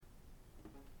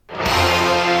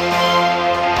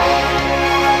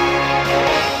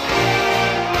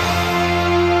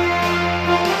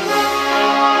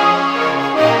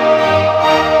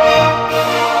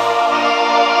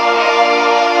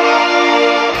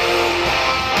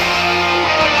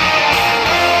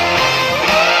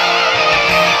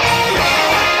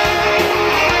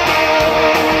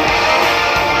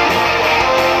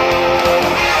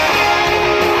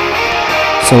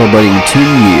celebrating 2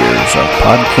 years of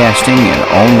podcasting and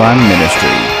online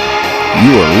ministry.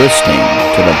 You are listening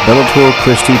to the Bellator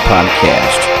Christi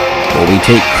podcast, where we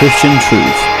take Christian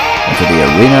truth into the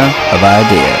arena of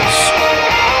ideas.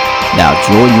 Now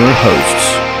join your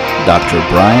hosts, Dr.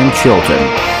 Brian Chilton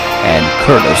and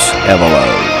Curtis Evelo.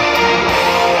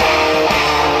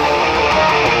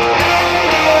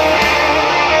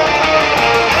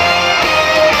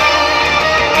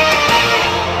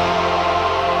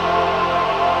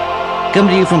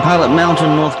 Coming to you from Pilot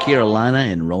Mountain, North Carolina,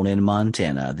 and Ronan,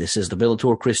 Montana. This is the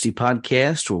Bellator Christi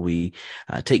podcast, where we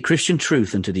take Christian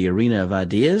truth into the arena of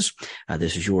ideas.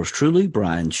 This is yours truly,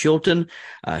 Brian Chilton,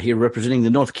 here representing the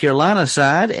North Carolina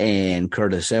side, and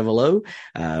Curtis Evelo,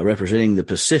 representing the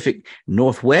Pacific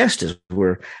Northwest, as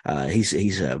where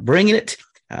he's bringing it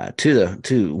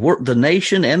to work the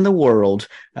nation and the world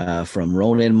from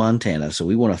Ronan, Montana. So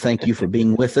we want to thank you for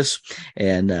being with us.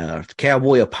 And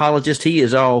Cowboy Apologist, he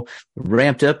is all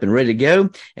ramped up and ready to go.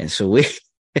 And so he's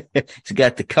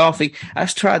got the coffee. I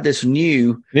just tried this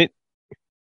new. We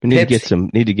need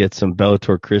to get some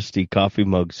Bellator Christi coffee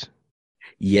mugs.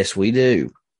 Yes, we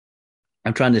do.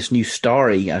 I'm trying this new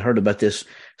Starry. I heard about this.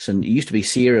 So it used to be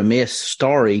Sierra Mist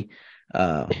Starry.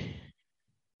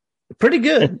 Pretty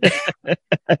good.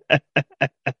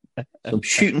 I'm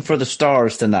shooting for the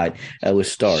stars tonight with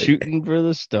Starry. Shooting for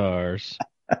the stars.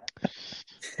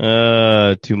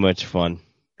 Too much fun.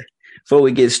 Before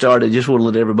we get started, just want to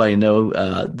let everybody know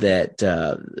that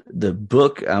the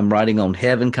book I'm writing on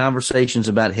heaven, Conversations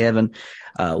About Heaven,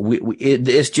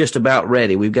 it's just about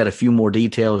ready. We've got a few more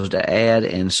details to add,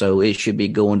 and so it should be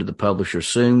going to the publisher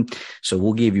soon. So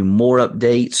we'll give you more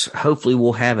updates. Hopefully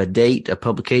we'll have a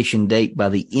publication date by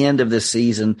the end of this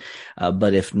season.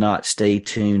 But if not, stay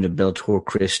tuned to Bellator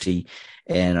Christi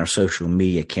and our social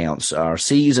media accounts. Our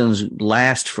seasons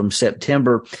last from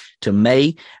September to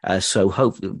May.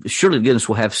 So surely goodness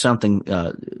will have something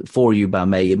for you by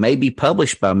May. It may be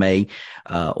published by May,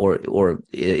 or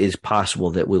it is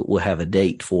possible that we'll have a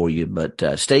date for you. But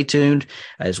stay tuned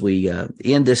as we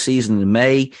end this season in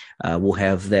May. We'll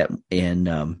have that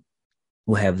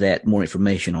we'll have that more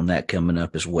information on that coming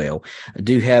up as well. I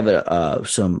do have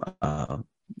some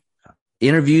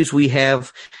interviews we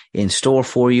have in store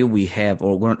for you.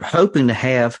 We're hoping to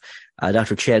have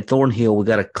Dr. Chad Thornhill. We've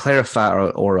got to clarify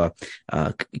or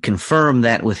confirm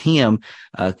that with him,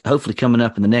 hopefully coming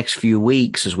up in the next few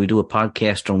weeks as we do a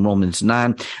podcast on Romans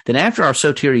 9. Then after our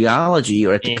soteriology,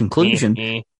 or at the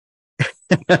conclusion,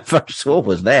 first, what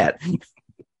was that?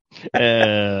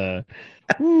 I'm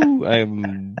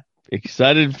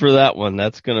excited for that one.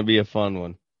 That's going to be a fun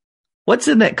one. What's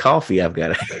in that coffee I've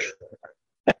got?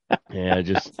 Yeah,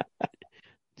 it's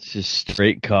just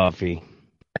straight coffee.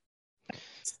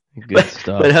 Good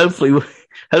stuff. But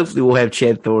hopefully we'll have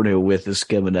Chad Thornhill with us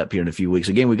coming up here in a few weeks.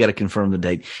 Again, we got to confirm the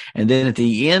date. And then at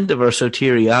the end of our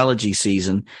soteriology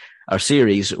season, our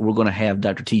series, we're going to have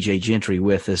Dr. T.J. Gentry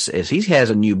with us, as he has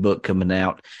a new book coming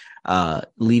out,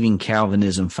 Leaving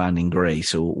Calvinism, Finding Grace.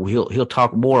 So he'll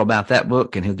talk more about that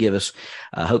book, and he'll give us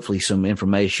hopefully some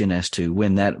information as to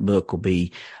when that book will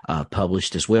be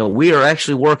published as well. We are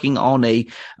actually working on a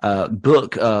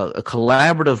book, a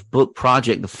collaborative book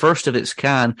project, the first of its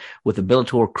kind, with the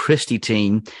Bellator Christi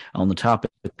team on the topic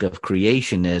of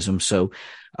creationism. So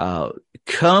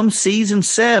come season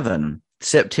 7,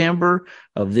 September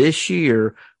of this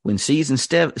year, when season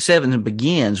 7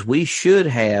 begins, we should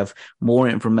have more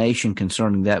information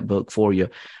concerning that book for you.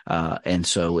 And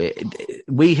so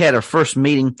we had our first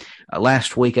meeting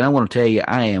last week, and I want to tell you,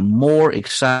 I am more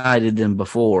excited than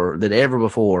ever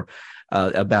before,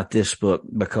 about this book,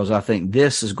 because I think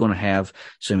this is going to have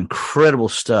some incredible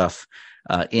stuff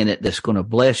in it that's going to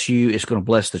bless you. It's going to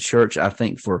bless the church, I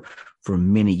think, for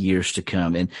many years to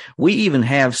come. And we even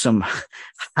have some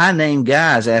high-name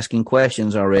guys asking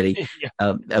questions already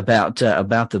about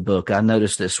the book. I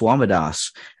noticed that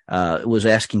Swamidas was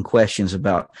asking questions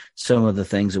about some of the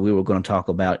things that we were going to talk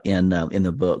about in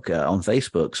the book on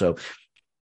Facebook. So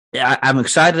I'm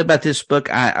excited about this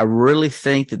book. I really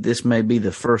think that this may be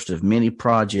the first of many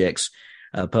projects,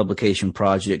 publication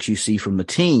projects you see from the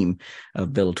team of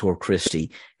Bellator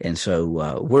Christi. And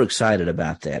so we're excited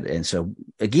about that. And so,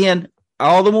 again,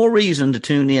 all the more reason to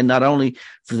tune in, not only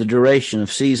for the duration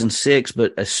of season 6,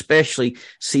 but especially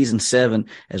season 7,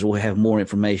 as we'll have more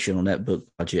information on that book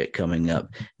project coming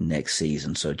up next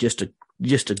season. So just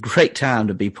a great time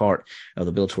to be part of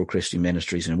the Bellator Christi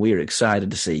Ministries, and we are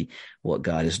excited to see what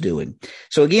God is doing.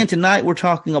 So again, tonight we're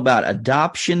talking about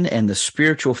adoption and the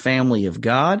spiritual family of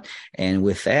God. And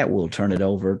with that, we'll turn it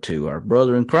over to our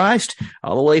brother in Christ,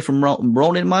 all the way from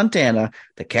Ronan, Montana,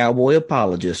 the cowboy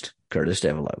apologist, Curtis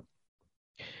Evelo.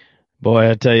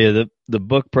 Boy, I tell you, the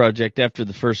book project after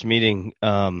the first meeting,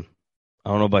 I don't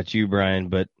know about you, Brian,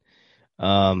 but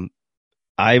um,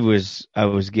 I was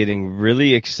getting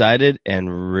really excited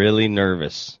and really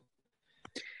nervous.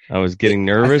 I was getting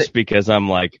I nervous think, because I'm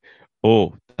like,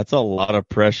 oh, that's a lot of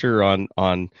pressure on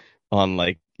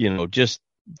like, just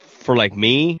for like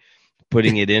me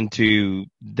putting it into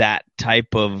that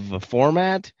type of a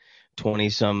format, 20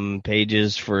 some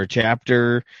pages for a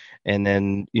chapter, and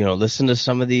then, listen to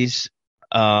some of these.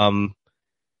 Um,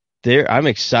 I'm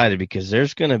excited because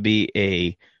there's going to be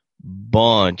a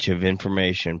bunch of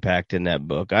information packed in that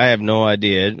book. I have no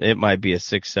idea. It might be a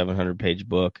 600-700 page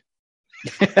book.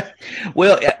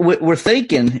 well, we're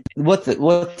thinking what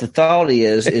the thought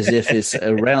is if it's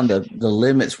around the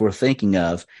limits we're thinking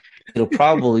of, it'll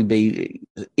probably be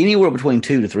anywhere between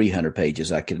 200 to 300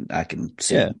 pages. I can Yeah.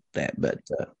 see that, but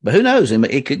who knows?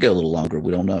 It could go a little longer.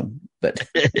 We don't know. But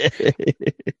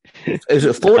is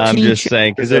it I'm 14 just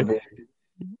saying chapters because it of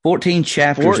 14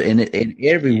 chapters, for and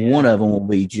every yeah. one of them will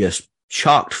be just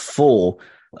chocked full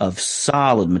of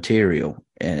solid material.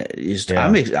 And Yeah.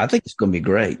 I think it's going to be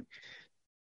great.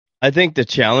 I think the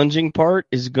challenging part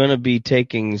is going to be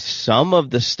taking some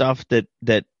of the stuff that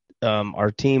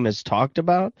our team has talked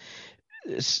about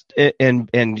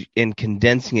and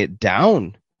condensing it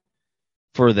down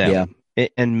for Yeah. them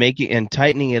and making and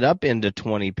tightening it up into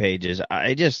 20 pages.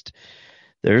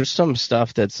 There's some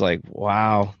stuff that's like,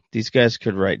 wow, these guys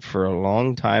could write for a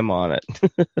long time on it.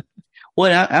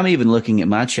 Well, I'm even looking at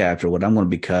my chapter, what I'm going to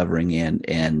be covering,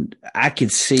 and I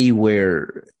could see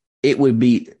where it would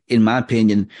be, in my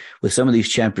opinion, with some of these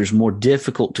chapters, more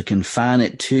difficult to confine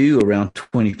it to around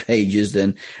 20 pages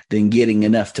than getting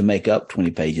enough to make up 20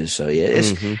 pages. So yeah,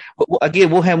 Mm-hmm. again,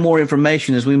 we'll have more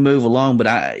information as we move along, but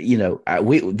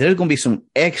there's going to be some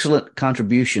excellent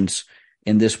contributions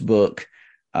in this book.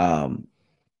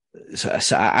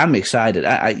 So I'm excited.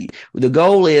 The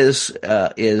goal is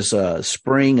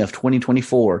spring of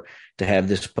 2024 to have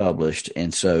this published,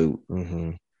 and so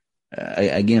Mm-hmm.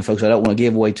 again, folks, I don't want to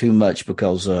give away too much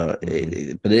because, but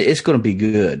it's going to be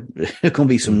good. There's going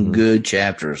to be some Mm-hmm. good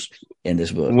chapters in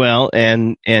this book. Well,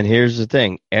 and here's the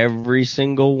thing. Every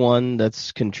single one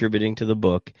that's contributing to the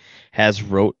book has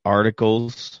wrote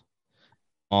articles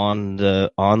on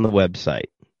the website.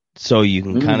 So you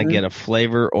can kind of Mm-hmm. get a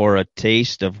flavor or a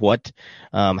taste of what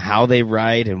how they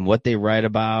write and what they write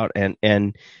about,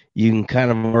 and you can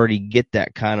kind of already get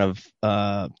that kind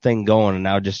of thing going. And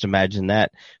now just imagine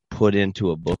that put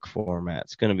into a book format.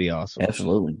 It's going to be awesome.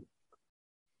 Absolutely.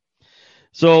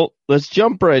 So let's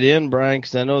jump right in, Brian,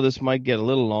 because I know this might get a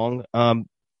little long.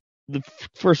 The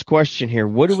first question here: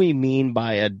 what do we mean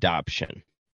by adoption?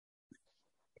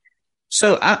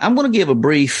 So I'm going to give a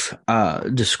brief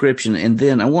description, and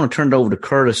then I want to turn it over to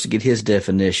Curtis to get his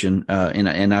definition,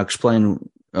 and I'll explain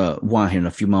why here in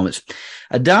a few moments.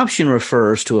 Adoption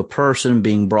refers to a person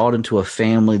being brought into a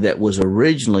family that was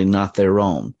originally not their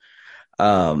own.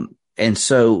 And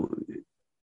so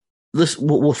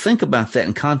we'll think about that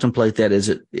and contemplate that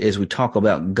as we talk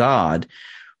about God.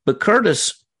 But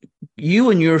Curtis, you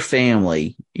and your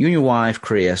family, you and your wife,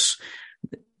 Chris,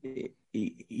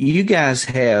 you guys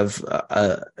have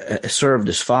served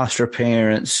as foster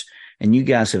parents, and you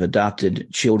guys have adopted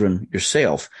children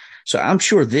yourself. So I'm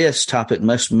sure this topic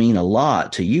must mean a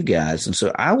lot to you guys. And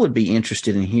so I would be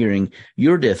interested in hearing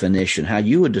your definition, how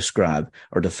you would describe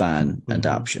or define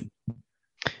adoption.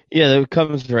 Yeah, that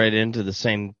comes right into the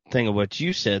same thing of what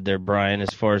you said there, Brian,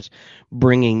 as far as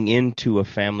bringing into a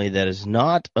family that is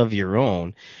not of your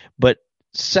own. But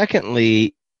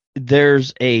secondly,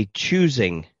 there's a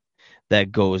choosing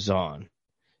that goes on.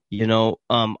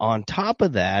 On top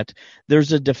of that,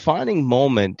 there's a defining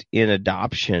moment in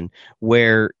adoption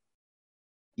where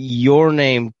your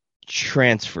name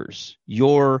transfers.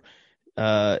 Your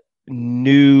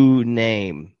new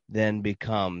name then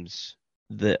becomes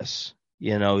this.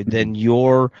 Then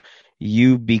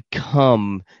you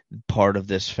become part of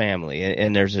this family.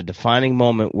 And there's a defining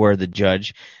moment where the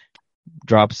judge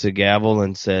drops the gavel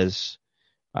and says,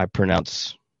 I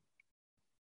pronounce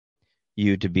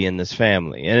you to be in this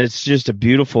family. And it's just a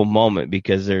beautiful moment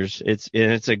because it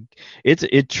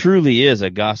truly is a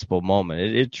gospel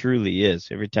moment. It truly is.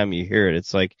 Every time you hear it,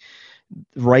 it's like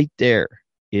right there.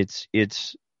 It's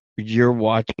you're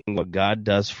watching what God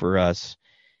does for us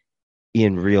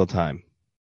in real time.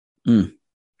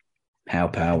 How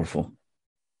powerful.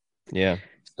 Yeah.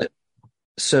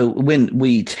 So when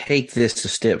we take this a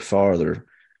step farther,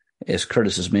 as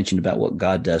Curtis has mentioned about what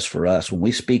God does for us, when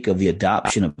we speak of the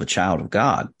adoption of a child of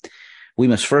God, we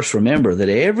must first remember that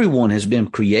everyone has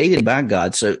been created by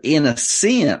God. So in a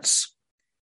sense,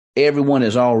 everyone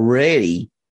is already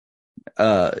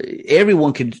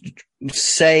everyone could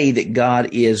say that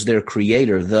God is their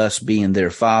creator, thus being their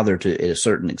father to a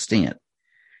certain extent.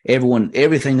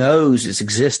 Everything owes its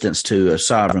existence to a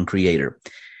sovereign creator.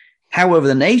 However,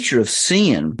 the nature of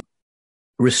sin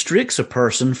restricts a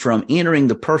person from entering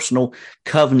the personal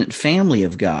covenant family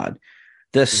of God.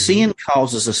 Thus, sin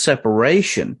causes a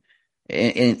separation,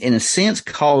 and in a sense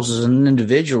causes an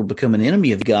individual to become an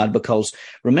enemy of God, because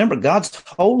remember, God's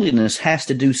holiness has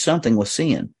to do something with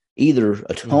sin, either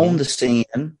atone the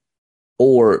sin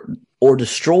or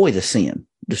destroy the sin,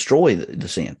 the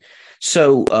sin.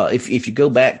 So if you go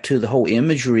back to the whole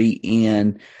imagery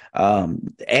in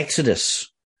Exodus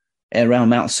and around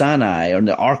Mount Sinai or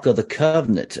the Ark of the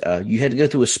Covenant, you had to go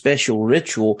through a special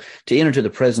ritual to enter into the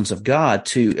presence of God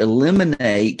to have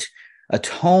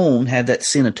that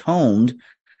sin atoned.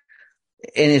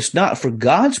 And it's not for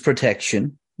God's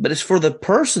protection, but it's for the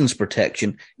person's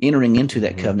protection entering into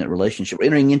that covenant relationship,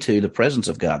 entering into the presence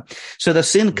of God. So the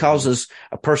sin causes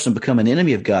a person to become an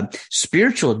enemy of God.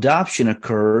 Spiritual adoption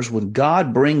occurs when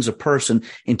God brings a person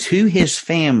into his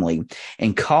family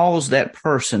and calls that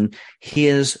person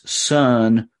his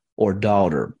son or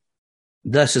daughter.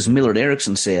 Thus, as Millard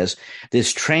Erickson says,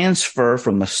 this transfer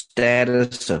from a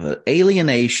status of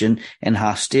alienation and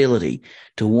hostility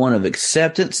to one of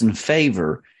acceptance and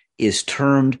favor is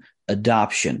termed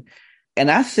adoption. And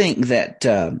I think that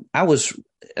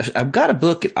I've got a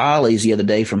book at Ollie's the other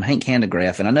day from Hank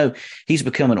Hanegraaff, and I know he's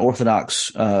become an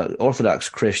Orthodox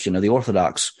Christian of the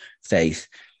Orthodox faith.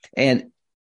 And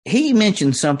he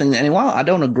mentioned something, and while I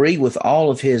don't agree with all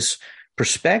of his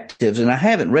perspectives, and I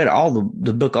haven't read all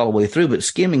the book all the way through, but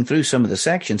skimming through some of the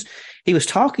sections, he was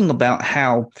talking about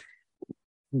how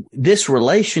this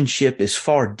relationship is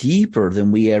far deeper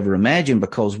than we ever imagined,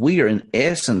 because we are, in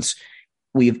essence,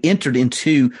 we have entered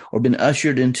into or been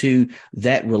ushered into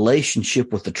that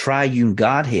relationship with the triune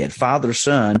Godhead, Father,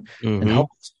 Son, and Holy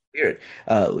Spirit,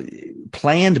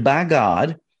 planned by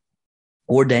God,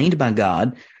 ordained by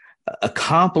God,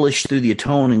 accomplished through the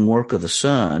atoning work of the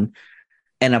Son,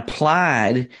 and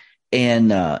applied and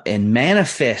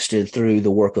manifested through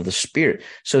the work of the Spirit.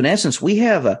 So in essence, we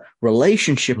have a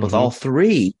relationship with all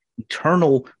three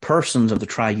eternal persons of the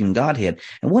triune Godhead.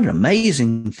 And what an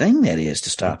amazing thing that is to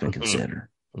stop and consider.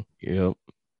 Yep.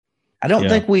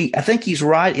 I think he's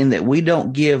right in that we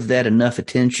don't give that enough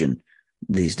attention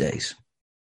these days.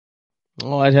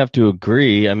 Well, I'd have to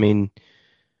agree. I mean,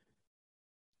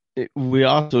 we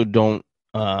also don't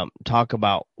talk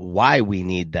about why we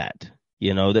need that.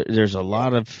 You know, there's a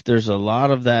lot of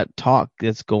that talk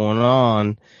that's going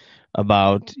on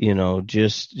about, you know,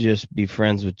 just be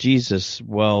friends with Jesus.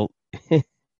 Well,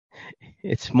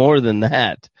 it's more than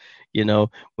that. You know,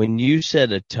 when you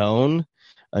said atoning,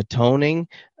 atonement,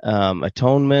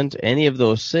 any of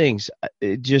those things,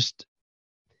 it just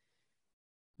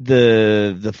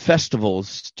the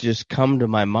festivals just come to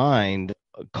my mind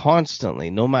constantly.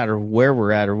 No matter where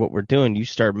we're at or what we're doing, you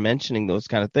start mentioning those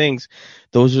kind of things,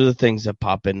 those are the things that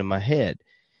pop into my head.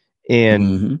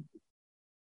 And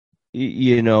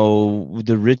you know,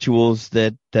 the rituals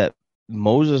that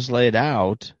Moses laid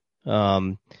out,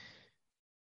 that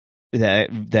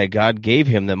God gave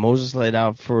him, that Moses laid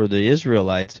out for the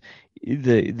Israelites,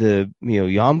 the you know,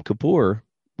 Yom Kippur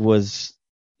is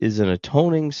an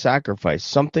atoning sacrifice,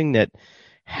 something that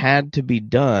had to be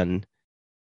done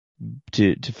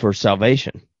for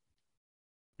salvation.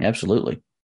 Absolutely.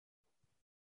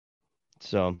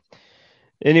 So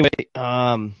anyway,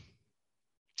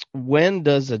 when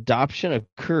does adoption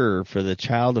occur for the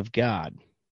child of God?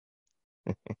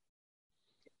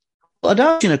 Well,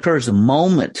 adoption occurs the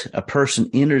moment a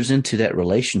person enters into that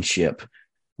relationship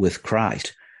with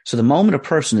Christ. So the moment a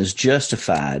person is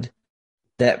justified,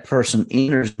 that person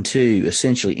is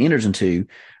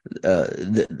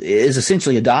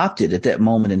essentially adopted at that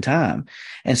moment in time.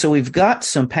 And so we've got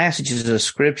some passages of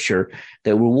scripture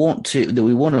that we want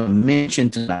to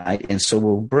mention tonight. And so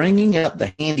we're bringing up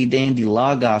the handy dandy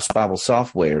Logos Bible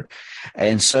software.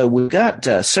 And so we've got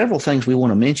several things we want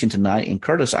to mention tonight. And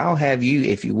Curtis, I'll have you,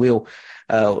 if you will,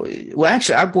 well,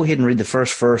 actually, I'll go ahead and read the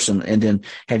first verse and then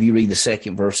have you read the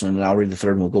second verse, and then I'll read the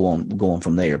third, and we'll go on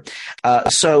from there.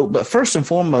 But first and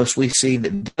foremost, we see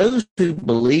that those who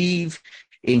believe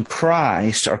in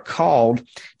Christ are called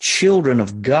children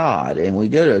of God. And we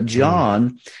go to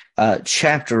John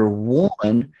chapter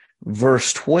 1,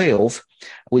 verse 12,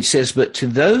 which says, "But to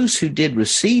those who did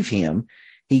receive him,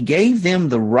 he gave them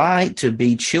the right to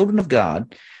be children of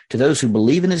God, to those who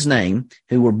believe in his name,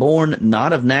 who were born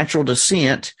not of natural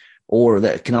descent," or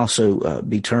that can also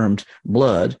be termed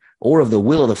blood, "or of the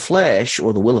will of the flesh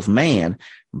or the will of man,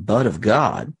 but of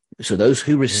God." So those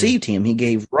who received him, he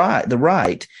gave the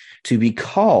right to be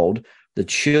called the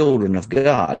children of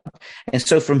God. And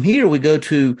so from here we go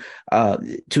to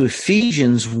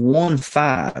Ephesians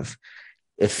 1:5.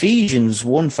 Ephesians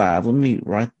 1:5. Let me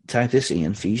type this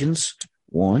in. Ephesians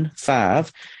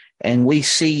 1:5. And we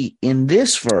see in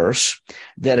this verse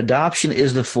that adoption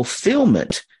is the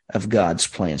fulfillment of God's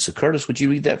plan. So Curtis, would you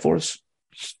read that for us?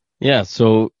 Yeah,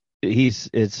 so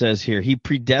it says here, he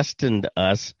predestined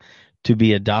us to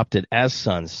be adopted as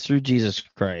sons through Jesus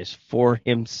Christ for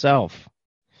himself,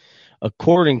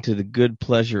 according to the good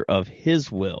pleasure of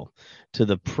his will, to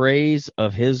the praise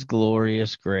of his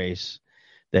glorious grace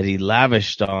that he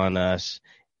lavished on us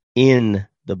in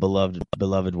the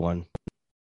beloved one.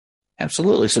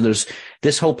 Absolutely. So there's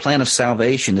this whole plan of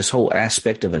salvation, this whole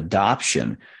aspect of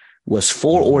adoption was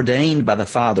foreordained by the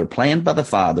Father, planned by the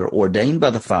Father, ordained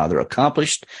by the Father,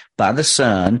 accomplished by the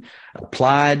Son,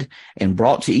 applied and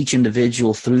brought to each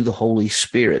individual through the Holy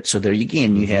Spirit. So there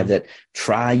again, you have that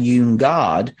triune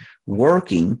God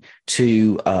working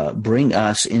to bring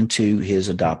us into his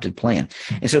adopted plan.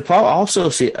 And so Paul also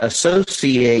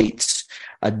associates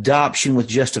adoption with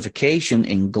justification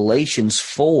in Galatians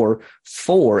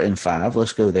 4:4 and 5.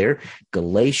 Let's go there.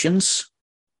 Galatians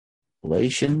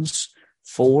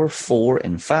 4:4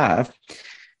 and 5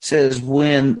 says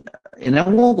and I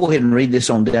won't go ahead and read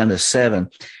this on down to 7.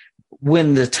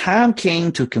 When the time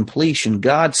came to completion,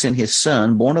 God sent his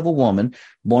Son, born of a woman,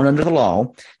 born under the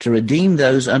law, to redeem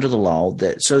those under the law,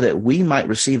 so that we might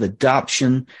receive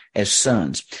adoption as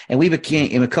sons. And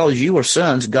because you are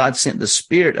sons, God sent the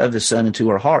Spirit of the Son into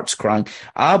our hearts, crying,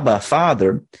 Abba,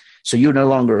 Father. So you're no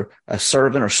longer a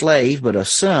servant or slave, but a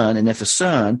son. And if a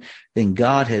son, then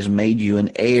God has made you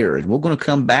an heir. And we're going to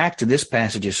come back to this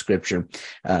passage of Scripture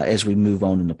as we move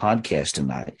on in the podcast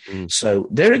tonight. So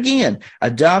there again,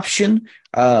 adoption,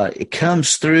 it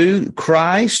comes through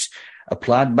Christ,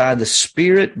 applied by the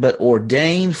Spirit, but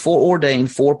foreplanned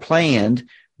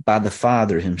by the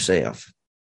Father himself.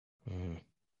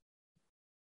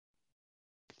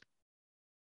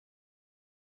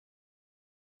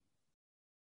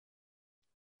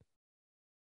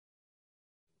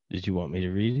 Did you want me to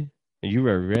read it? You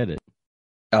already read it.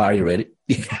 Oh, are you ready?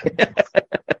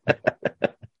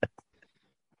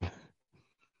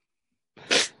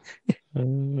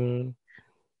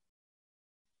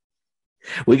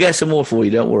 We got some more for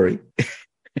you. Don't worry.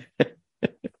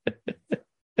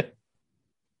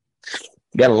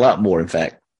 Got a lot more, in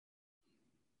fact.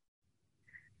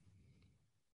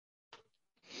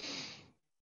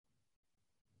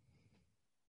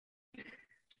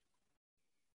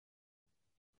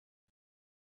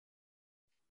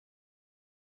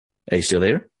 Are you still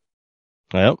there?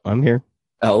 Well, I'm here.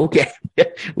 Oh, okay.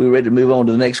 We ready to move on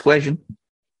to the next question?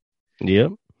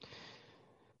 Yep.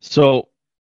 So,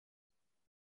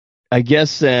 I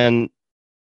guess then,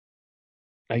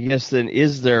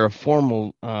 is there a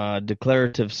formal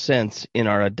declarative sense in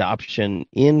our adoption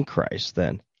in Christ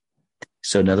then?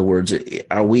 So, in other words,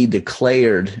 are we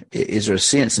declared? Is there a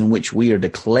sense in which we are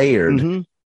declared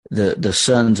the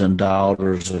sons and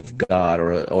daughters of God,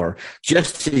 or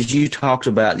just as you talked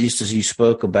about, just as you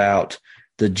spoke about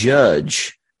the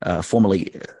judge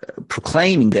formally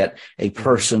proclaiming that a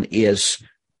person is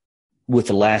with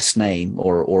the last name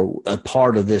or a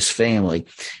part of this family.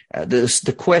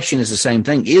 The question is the same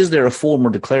thing. Is there a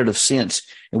formal declarative sense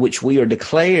in which we are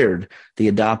declared the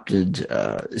adopted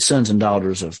sons and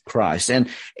daughters of Christ? And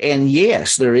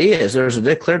yes, there is. There's a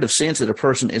declarative sense that a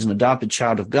person is an adopted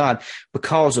child of God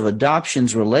because of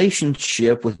adoption's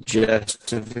relationship with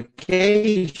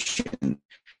justification.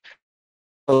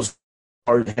 Those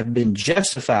have been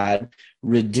justified,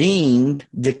 redeemed,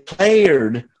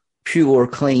 declared pure,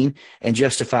 clean, and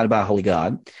justified by a holy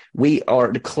God. We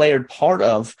are declared part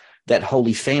of that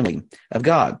holy family of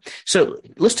God. So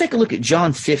let's take a look at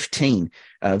John 15,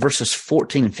 verses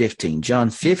 14 and 15.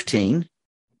 John 15,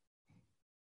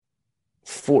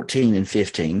 14 and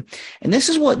 15. And this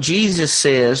is what Jesus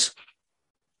says.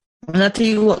 And I tell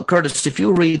you what, Curtis, if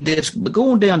you'll read this, but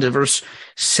go on down to verse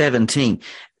 17,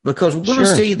 because we're going to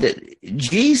see that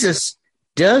Jesus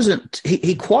doesn't,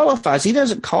 he qualifies, he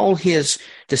doesn't call his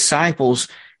disciples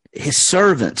his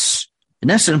servants.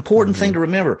 And that's an important thing to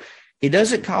remember. He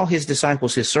doesn't call his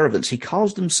disciples his servants. He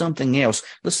calls them something else.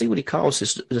 Let's see what he calls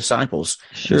his disciples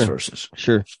in these verses.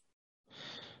 Sure.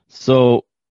 So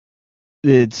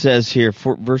it says here,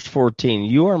 verse 14,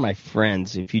 you are my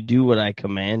friends if you do what I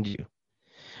command you.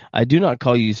 I do not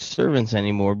call you servants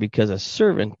anymore because a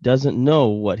servant doesn't know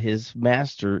what his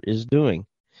master is doing.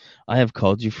 I have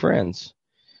called you friends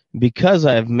because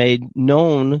I have made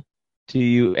known to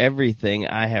you everything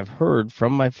I have heard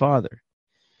from my Father.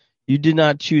 You did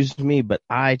not choose me, but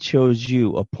I chose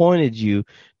you, appointed you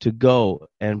to go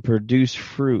and produce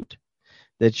fruit,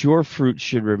 that your fruit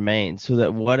should remain, so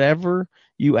that whatever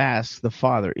you ask the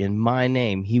Father in my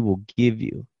name, he will give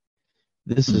you.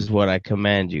 This is what I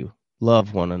command you.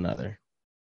 Love one another.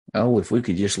 Oh, if we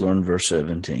could just learn verse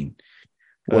 17,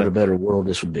 what a better world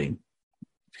this would be.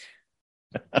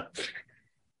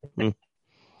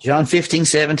 John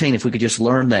 15:17, if we could just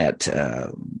learn that,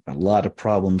 a lot of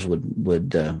problems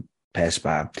would pass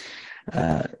by.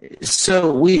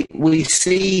 So we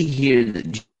see here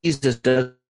that Jesus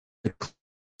does the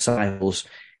disciples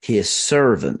his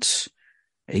servants.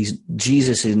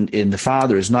 Jesus in the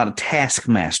Father is not a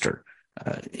taskmaster.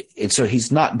 And so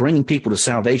he's not bringing people to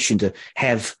salvation to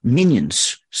have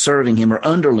minions serving him, or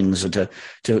underlings, or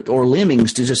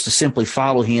lemmings to simply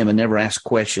follow him and never ask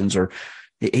questions. Or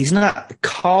he's not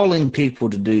calling people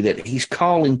to do that. He's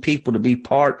calling people to be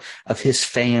part of his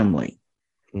family.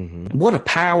 Mm-hmm. What a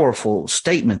powerful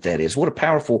statement that is. What a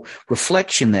powerful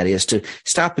reflection that is, to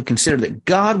stop and consider that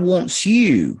God wants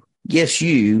you, yes,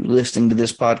 you listening to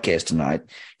this podcast tonight,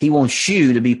 he wants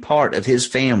you to be part of his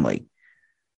family.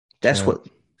 That's what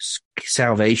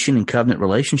salvation and covenant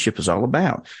relationship is all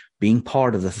about, being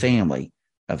part of the family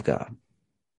of God.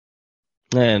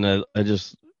 And I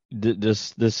just,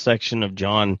 this section of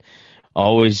John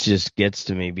always just gets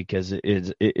to me, because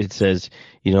it says,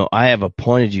 I have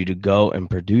appointed you to go and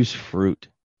produce fruit.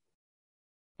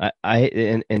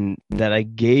 And that I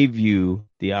gave you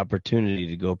the opportunity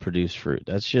to go produce fruit.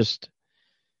 That's just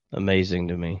amazing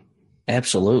to me.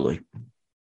 Absolutely.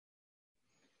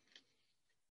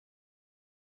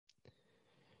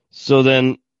 So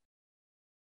then,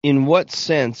 in what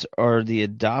sense are the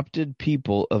adopted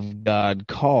people of God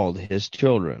called his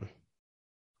children?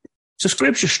 So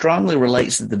Scripture strongly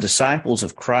relates that the disciples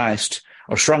of Christ,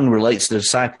 or strongly relates the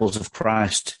disciples of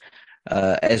Christ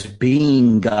as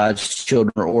being God's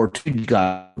children, or to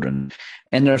God's children.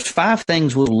 And there's 5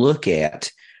 things we'll look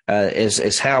at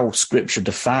as how Scripture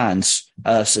defines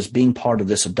us as being part of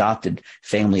this adopted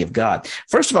family of God.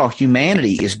 First of all,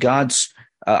 humanity is God's.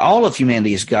 All of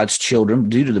humanity is God's children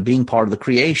due to the being part of the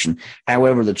creation.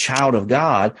 However, the child of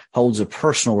God holds a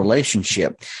personal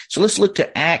relationship. So let's look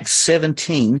to Acts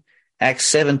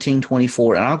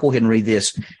 17:24, and I'll go ahead and read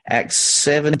this. Acts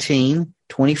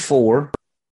 17:24.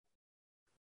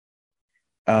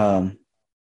 Well,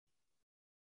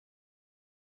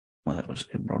 that was,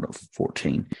 it brought up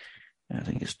 14. I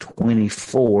think it's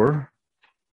 24.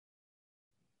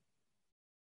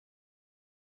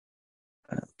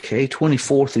 Okay,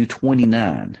 24 through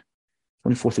 29.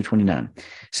 24 through 29. It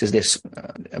says this,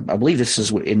 I believe this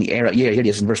is in the area. Yeah, it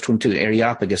is in verse 22,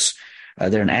 Areopagus.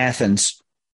 They're in Athens.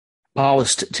 Paul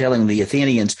is telling the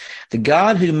Athenians, the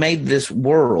God who made this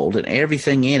world and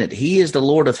everything in it, he is the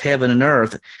Lord of heaven and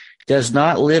earth, does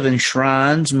not live in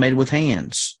shrines made with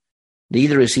hands.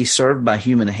 Neither is he served by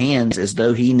human hands as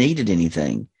though he needed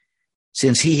anything,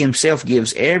 since he himself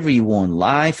gives everyone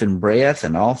life and breath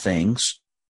and all things.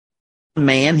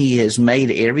 Man, he has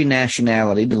made every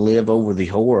nationality to live over the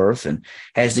whole earth, and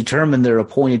has determined their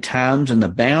appointed times and the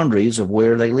boundaries of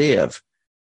where they live.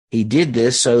 He did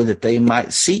this so that they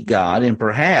might seek God, and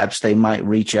perhaps they might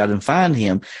reach out and find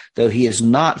him, though he is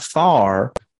not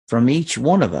far from each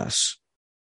one of us.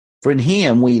 For in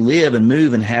him we live and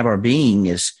move and have our being,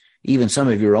 as even some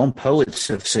of your own poets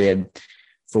have said,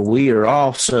 for we are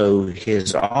also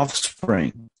his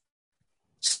offspring.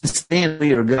 Since then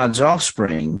we are God's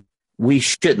offspring, we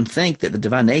shouldn't think that the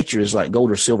divine nature is like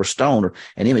gold or silver stone, or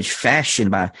an image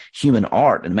fashioned by human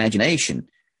art and imagination.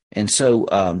 And so,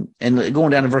 and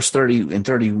going down to verse 30 and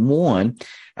 31,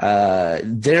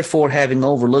 therefore, having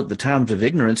overlooked the times of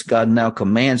ignorance, God now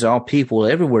commands all people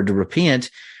everywhere to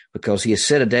repent, because he has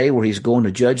set a day where he's going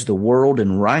to judge the world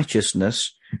in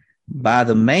righteousness by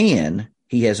the man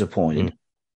he has appointed. Mm-hmm.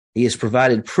 He has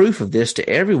provided proof of this to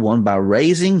everyone by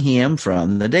raising him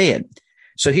from the dead.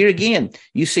 So here again,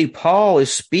 you see Paul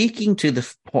is speaking to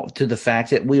the fact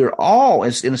that we are all,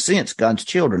 in a sense, God's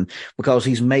children, because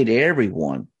he's made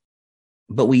everyone.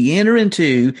 But we enter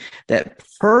into that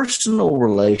personal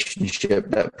relationship,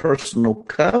 that personal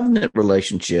covenant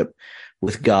relationship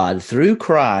with God through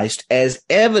Christ, as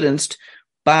evidenced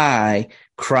by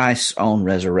Christ's own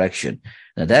resurrection.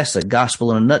 Now, that's the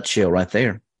gospel in a nutshell right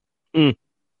there.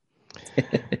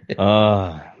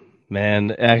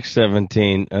 Man, Acts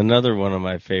 17, another one of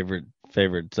my favorite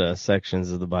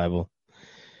sections of the Bible.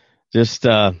 Just,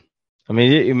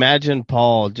 imagine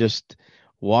Paul just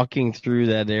walking through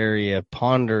that area,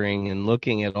 pondering and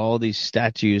looking at all these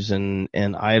statues and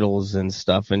idols and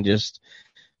stuff, and just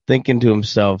thinking to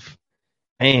himself,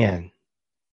 man,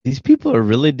 these people are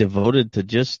really devoted to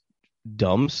just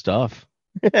dumb stuff.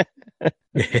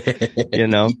 You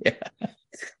know? Yeah.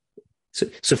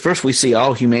 So first we see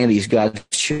all humanity is God's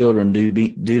children due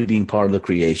to being part of the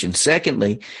creation.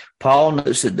 Secondly, Paul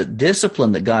notes that the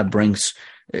discipline that God brings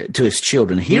to his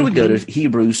children. Here we go to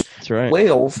Hebrews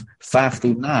 12, 5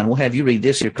 through 9. We'll have you read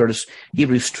this here, Curtis.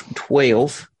 Hebrews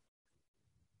 12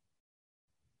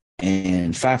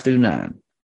 and 5 through 9.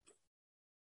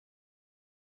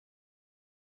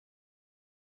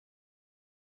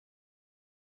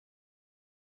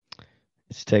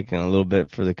 It's taking a little bit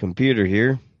for the computer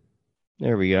here.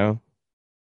 There we go.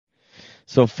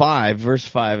 So verse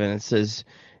 5, and it says,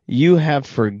 "You have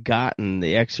forgotten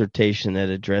the exhortation that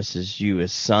addresses you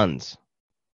as sons.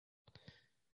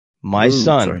 My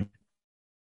son." Sorry.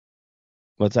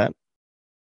 What's that?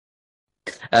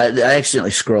 I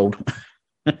accidentally scrolled.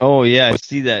 Oh, yeah, I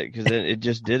see that because it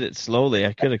just did it slowly.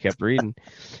 I could have kept reading.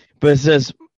 But it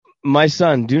says, "My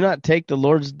son, do not take the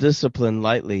Lord's discipline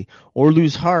lightly or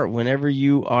lose heart whenever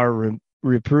you are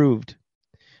reproved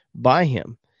by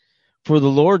him. For the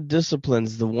Lord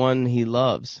disciplines the one he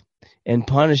loves and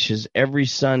punishes every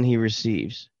son he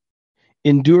receives.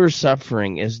 Endure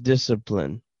suffering as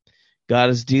discipline. God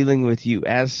is dealing with you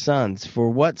as sons. For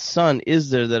what son is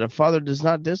there that a father does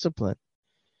not discipline?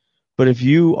 But if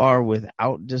you are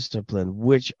without discipline,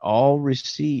 which all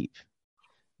receive,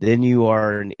 then you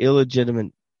are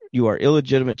illegitimate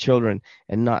children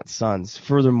and not sons.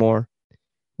 Furthermore,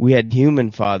 we had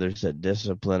human fathers that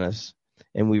disciplined us,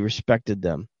 and we respected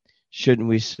them. Shouldn't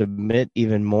we submit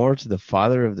even more to the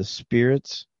Father of the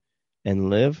spirits and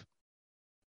live?"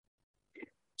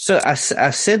 So I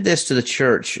said this to the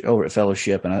church over at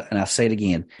Fellowship, and I say it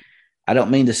again. I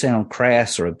don't mean to sound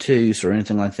crass or obtuse or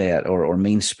anything like that, or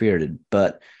mean-spirited,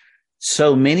 but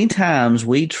so many times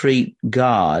we treat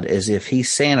God as if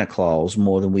he's Santa Claus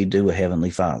more than we do a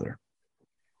Heavenly Father.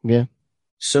 Yeah.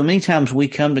 So many times we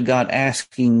come to God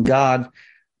asking God,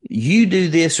 you do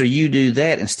this or you do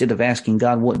that, instead of asking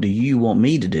God, what do you want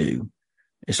me to do?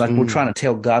 It's like we're trying to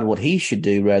tell God what he should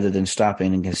do rather than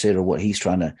stopping and consider what he's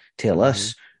trying to tell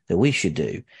us that we should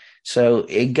do. So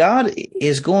God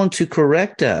is going to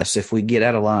correct us if we get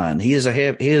out of line. He is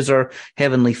our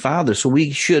Heavenly Father. So we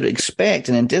should expect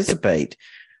and anticipate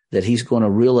that he's going to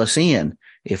reel us in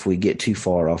if we get too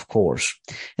far off course.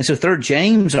 And so 3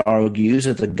 James argues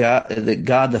that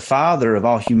God, the Father of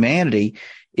all humanity,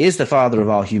 is the Father of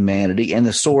all humanity and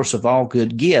the source of all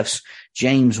good gifts.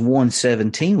 James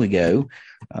 1:17 we go.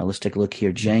 Let's take a look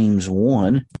here. James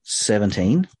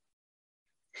 1:17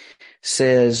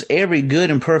 says, "Every good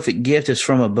and perfect gift is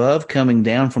from above, coming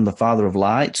down from the Father of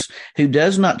lights, who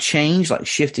does not change like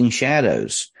shifting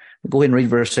shadows." Go ahead and read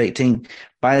verse 18.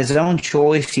 "By his own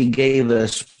choice, he gave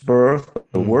us birth,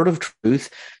 the word of truth,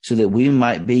 so that we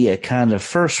might be a kind of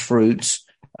first fruits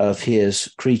of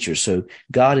his creatures." So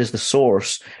God is the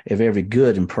source of every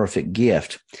good and perfect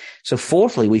gift. So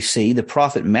fourthly, we see the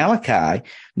prophet Malachi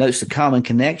notes the common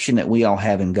connection that we all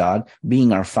have in God,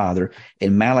 being our Father,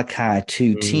 in Malachi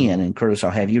 2:10. And Curtis, I'll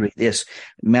have you read this.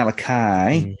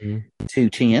 Malachi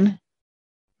 2:10.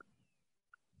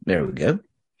 There we go.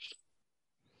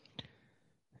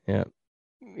 Yeah.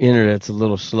 Internet's a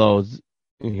little slow.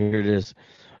 Here it is.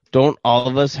 "Don't all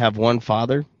of us have one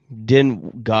Father?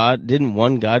 Didn't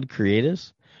one God create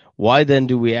us? Why then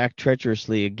do we act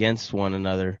treacherously against one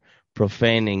another,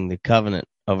 profaning the covenant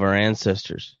of our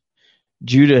ancestors?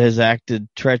 Judah has acted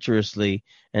treacherously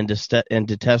and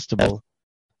detestable,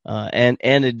 and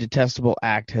a detestable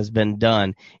act has been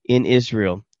done in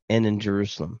Israel and in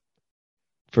Jerusalem.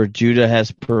 For Judah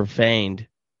has profaned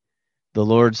the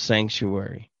Lord's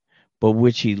sanctuary, but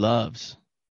which he loves,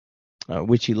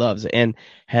 and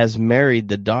has married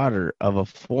the daughter of a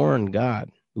foreign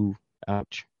god." Ooh,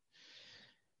 ouch.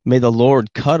 "May the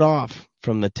Lord cut off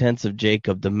from the tents of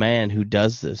Jacob the man who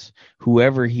does this,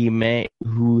 whoever he may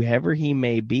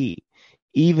be,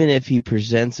 even if he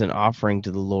presents an offering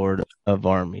to the Lord of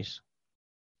armies."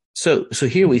 So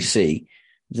here we see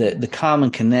that the common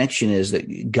connection is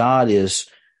that God is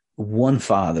one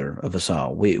Father of us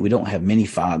all. We don't have many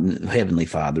heavenly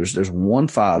fathers. There's one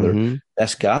Father.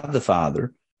 That's God the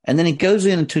Father. And then it goes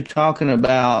into talking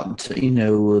about,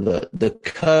 the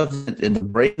covenant and the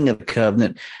breaking of the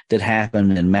covenant that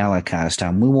happened in Malachi's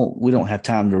time. We don't have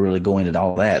time to really go into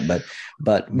all that,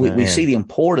 but we see the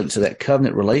importance of that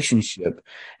covenant relationship.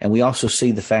 And we also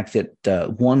see the fact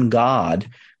that one God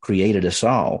created us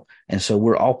all. And so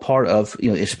we're all part of,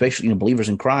 especially, believers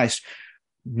in Christ,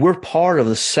 we're part of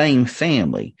the same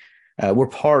family.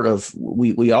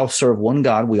 We all serve one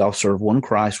God. We all serve one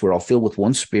Christ. We're all filled with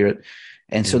one Spirit.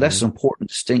 And so that's an important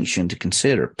distinction to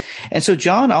consider. And so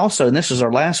John also, and this is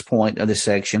our last point of this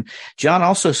section, John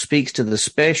also speaks to the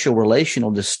special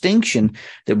relational distinction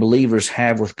that believers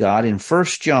have with God in 1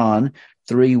 John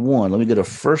 3:1. Let me go to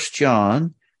 1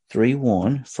 John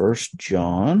 3:1. 1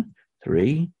 John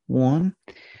 3:1.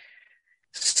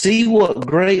 See what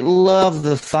great love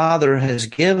the Father has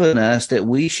given us that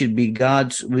we should be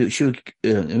God's. Let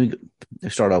me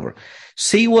start over.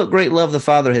 See what great love the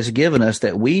Father has given us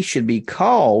that we should be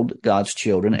called God's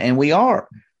children, and we are.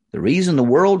 The reason the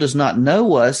world does not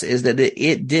know us is that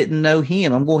it didn't know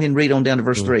Him. I'm going ahead and read on down to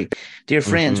verse 3. Dear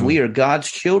friends, we are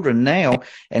God's children now,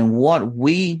 and what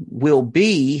we will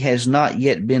be has not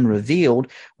yet been revealed.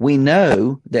 We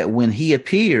know that when He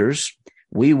appears,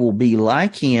 we will be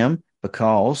like Him,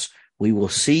 because we will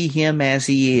see Him as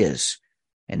He is.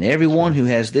 And everyone who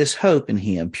has this hope in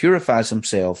Him purifies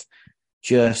himself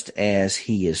just as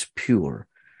He is pure.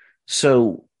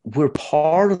 So we're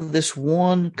part of this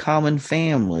one common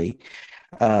family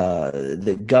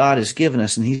that God has given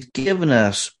us, and He's given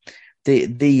us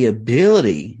the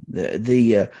ability,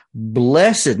 the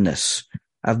blessedness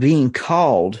of being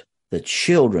called the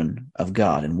children of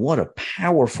God. And what a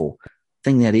powerful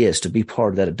thing that is, to be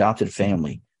part of that adopted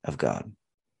family of God.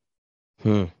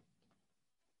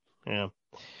 Yeah.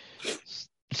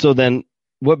 So then,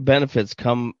 what benefits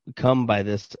come by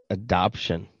this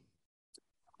adoption?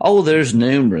 Oh, there's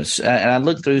numerous. And I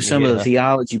looked through some of the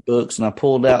theology books, and I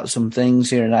pulled out some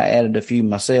things here, and I added a few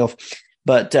myself.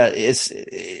 But it's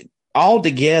all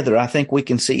together, I think we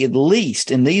can see at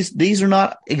least, and these are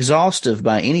not exhaustive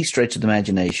by any stretch of the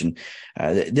imagination.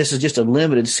 This is just a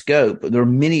limited scope. There are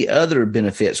many other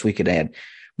benefits we could add,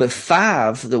 but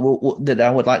 5 that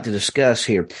I would like to discuss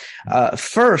here.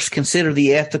 First, consider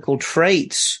the ethical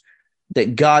traits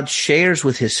that God shares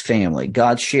with His family.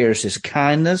 God shares His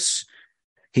kindness.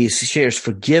 He shares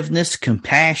forgiveness,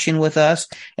 compassion with us.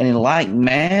 And in like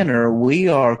manner, we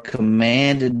are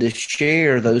commanded to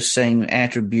share those same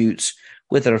attributes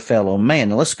with our fellow man.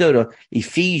 Now let's go to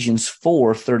Ephesians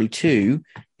 4:32.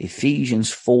 Ephesians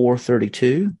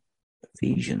 4:32.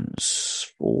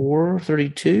 Ephesians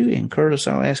 4:32. And Curtis,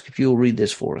 I'll ask if you'll read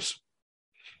this for us.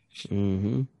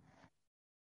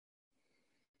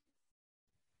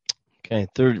 Okay,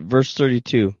 verse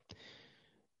 32.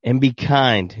 And be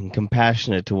kind and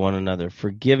compassionate to one another,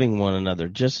 forgiving one another,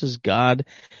 just as God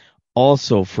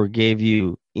also forgave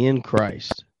you in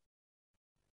Christ.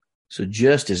 So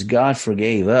just as God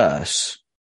forgave us,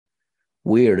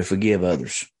 we are to forgive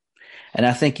others. And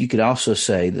I think you could also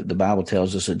say that the Bible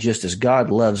tells us that just as God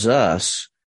loves us,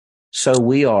 so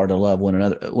we are to love one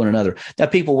another. Now,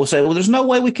 people will say, well, there's no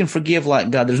way we can forgive like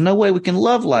God. There's no way we can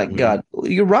love like God.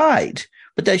 You're right,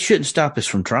 but that shouldn't stop us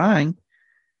from trying.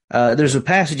 There's a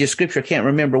passage of Scripture, I can't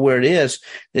remember where it is,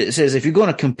 that says if you're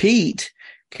going to compete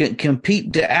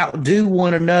to outdo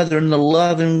one another in the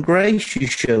love and grace you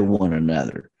show one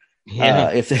another.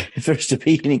 If there's to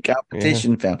be any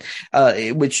competition found,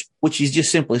 which is just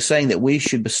simply saying that we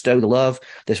should bestow the love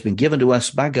that's been given to us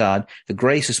by God, the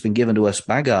grace that's been given to us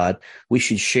by God. We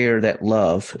should share that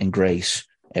love and grace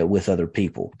with other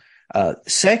people.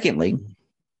 Secondly,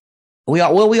 we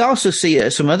also see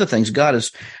some other things. God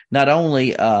is not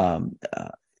only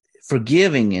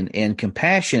forgiving and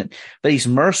compassionate, but He's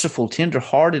merciful,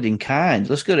 tender-hearted, and kind.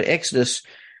 Let's go to Exodus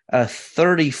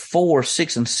 34,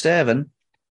 6 and 7.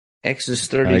 Exodus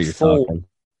 34,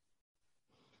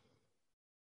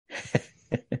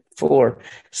 4,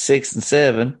 6, and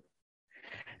 7.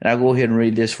 And I'll go ahead and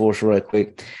read this for us right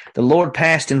quick. The Lord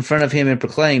passed in front of him and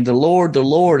proclaimed, the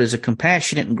Lord is a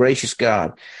compassionate and gracious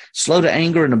God, slow to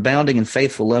anger and abounding in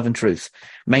faithful love and truth,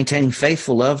 maintaining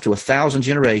faithful love to 1,000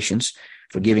 generations,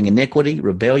 forgiving iniquity,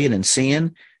 rebellion, and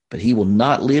sin. But He will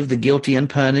not leave the guilty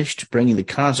unpunished, bringing the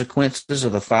consequences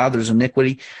of the father's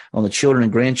iniquity on the children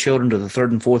and grandchildren to the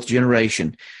 3rd and 4th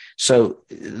generation. So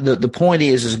the point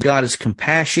is God is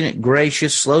compassionate,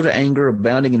 gracious, slow to anger,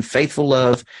 abounding in faithful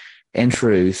love and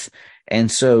truth.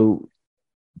 And so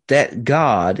that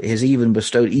God has even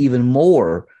bestowed even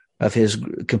more of His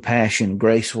compassion,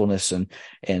 gracefulness,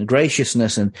 and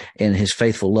graciousness and His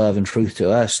faithful love and truth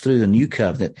to us through the new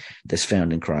covenant that's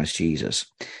found in Christ Jesus.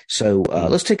 So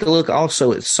let's take a look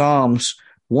also at Psalm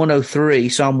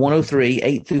 103,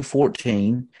 8 through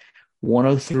 14.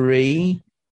 103,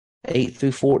 8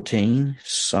 through 14.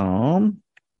 Psalm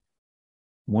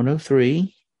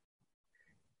 103,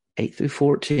 8 through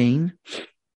 14.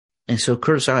 And so,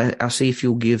 Curtis, I'll see if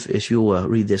you'll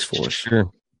read this for us.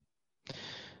 Sure.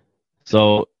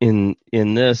 So in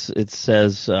this, it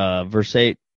says, verse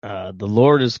 8, the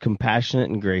Lord is compassionate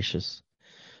and gracious,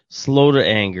 slow to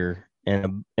anger,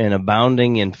 and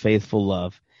abounding in faithful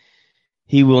love.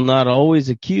 He will not always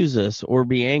accuse us or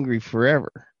be angry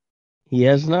forever. He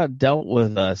has not dealt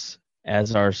with us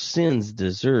as our sins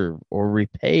deserve or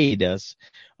repaid us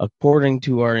according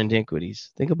to our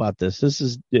iniquities. Think about this.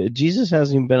 Jesus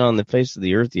hasn't even been on the face of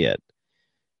the earth yet.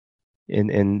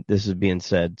 And this is being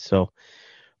said. So,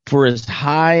 for as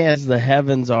high as the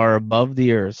heavens are above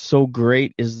the earth, so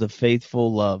great is the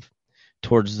faithful love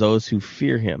towards those who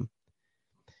fear him.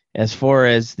 As far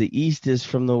as the east is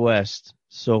from the west,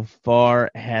 so far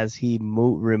has he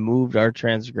removed our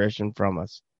transgression from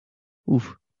us.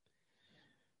 Oof.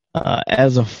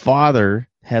 As a father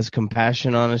has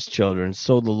compassion on his children,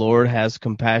 so the Lord has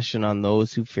compassion on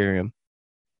those who fear him.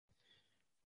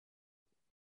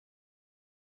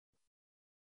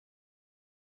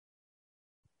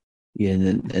 Yeah,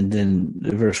 and then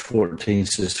verse 14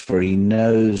 says, "For he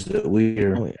knows that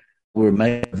we're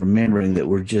made of remembering that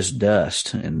we're just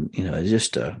dust," and it's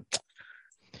just a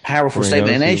powerful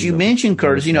statement. And as you mentioned,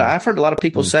 Curtis, I've heard a lot of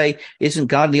people say, "Isn't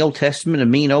God in the Old Testament a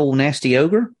mean old nasty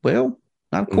ogre?" Well,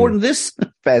 not according to this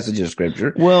passage of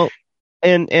Scripture. Well,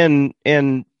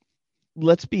 and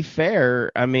let's be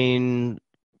fair. I mean,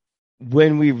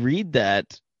 when we read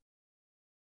that,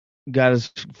 God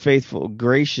is faithful,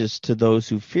 gracious to those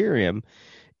who fear him.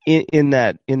 In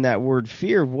that word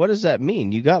fear, what does that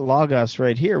mean? You got logos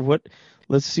right here.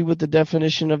 Let's see what the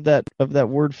definition of that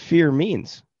word fear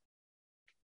means.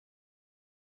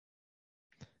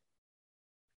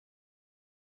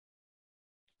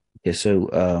 Yeah,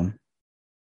 so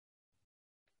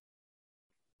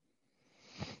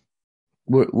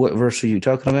what verse are you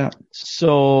talking about?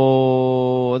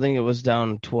 So I think it was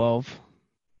down 12.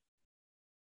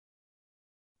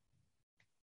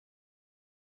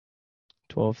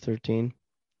 12, 13.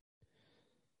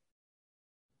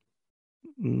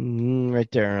 Right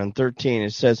there on 13,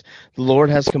 it says, "The Lord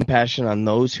has compassion on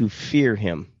those who fear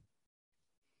him."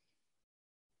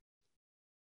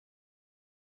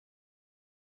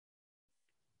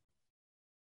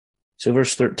 So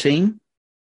verse 13.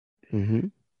 Mm-hmm.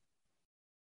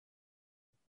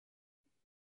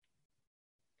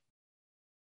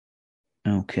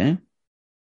 Okay.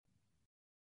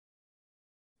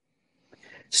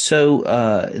 So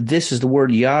this is the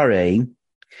word yare,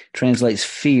 translates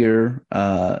fear,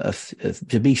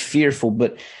 to be fearful,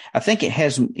 but I think it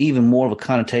has even more of a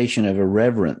connotation of a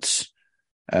reverence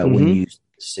when used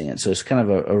in this sense. So it's kind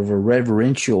of a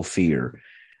reverential fear.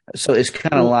 So it's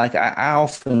kind of like I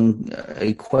often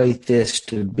equate this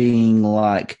to being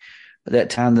like that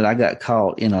time that I got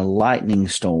caught in a lightning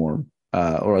storm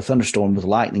or a thunderstorm with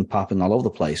lightning popping all over the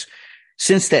place.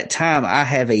 Since that time, I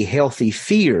have a healthy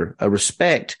fear, a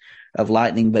respect of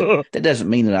lightning, but that doesn't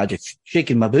mean that I just shake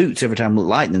in my boots every time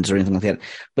lightnings or anything like that.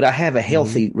 But I have a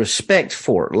healthy respect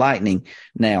for lightning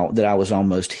now that I was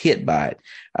almost hit by it.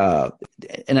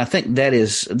 And I think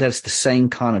that's the same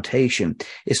connotation.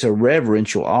 It's a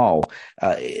reverential awe.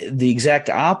 The exact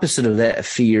opposite of that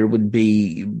fear would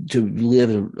be to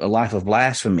live a life of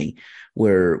blasphemy,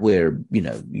 where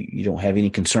you don't have any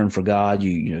concern for God,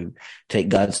 you take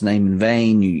God's name in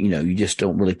vain, you just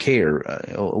don't really care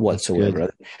whatsoever.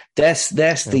 That's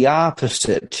the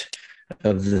opposite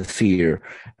of the fear.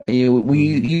 We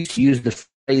used to use the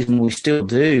phrase, and we still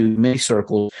do, in many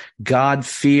circles,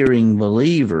 God-fearing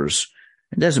believers.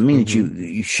 It doesn't mean that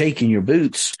you shake in your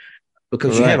boots,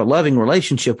 because you have a loving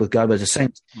relationship with God, but at the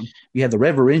same time, you have the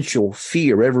reverential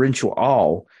fear, reverential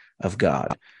awe of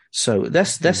God. So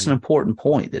that's an important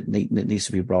point that needs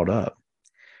to be brought up.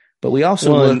 But we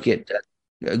also look at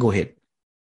go ahead.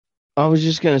 I was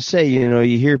just going to say,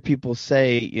 you hear people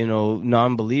say,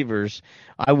 non-believers,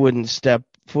 I wouldn't step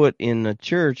foot in a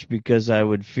church because I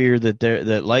would fear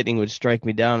that lightning would strike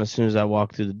me down as soon as I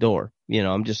walk through the door.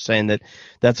 I'm just saying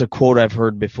that's a quote I've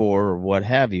heard before or what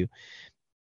have you.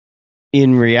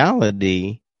 In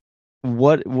reality,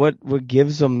 what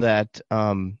gives them that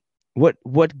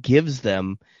what gives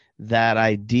them that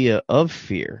idea of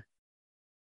fear?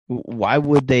 Why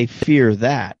would they fear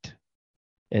that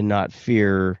and not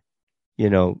fear,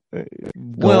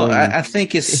 Well, I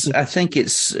think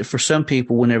it's for some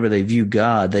people, whenever they view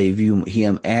God, they view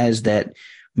him as that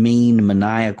mean,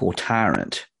 maniacal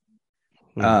tyrant.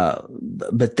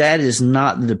 But that is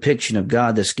not the depiction of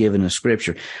God that's given in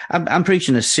Scripture. I'm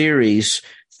preaching a series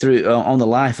through on the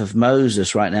life of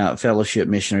Moses right now at Fellowship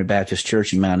Missionary Baptist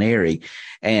Church in Mount Airy,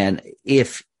 and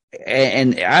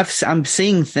I'm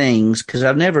seeing things, because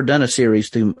I've never done a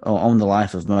series on the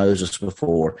life of Moses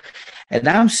before. And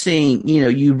I'm seeing,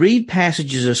 you read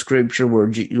passages of Scripture where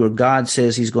God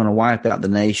says he's going to wipe out the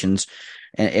nations,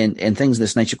 and things of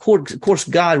this nature. Of course,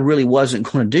 God really wasn't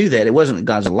going to do that. It wasn't that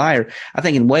God's a liar. I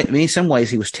think in some ways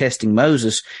he was testing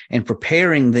Moses and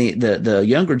preparing the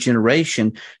younger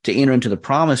generation to enter into the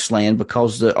promised land,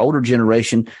 because the older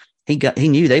generation, he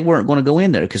knew they weren't going to go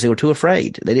in there because they were too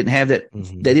afraid. They didn't have that.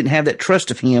 Mm-hmm. They didn't have that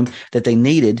trust of him that they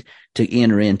needed to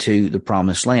enter into the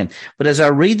promised land. But as I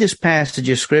read this passage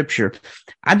of scripture,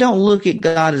 I don't look at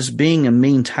God as being a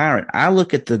mean tyrant. I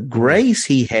look at the grace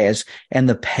he has and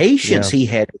the patience he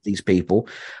had with these people,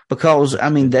 because I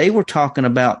mean, they were talking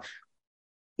about,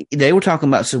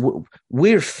 so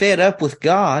we're fed up with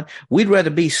God. We'd rather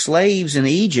be slaves in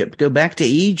Egypt, go back to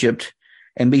Egypt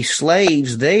and be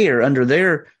slaves there under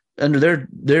their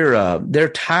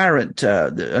tyrant,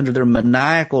 under their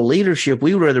maniacal leadership.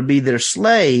 We would rather be their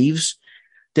slaves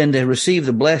than to receive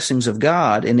the blessings of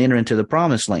God and enter into the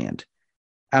promised land.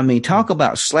 I mean, talk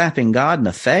about slapping God in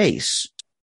the face.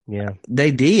 Yeah,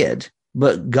 they did,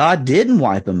 but God didn't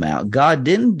wipe them out. God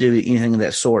didn't do anything of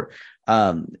that sort.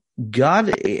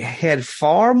 God had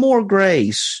far more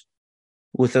grace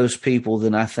with those people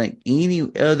than I think any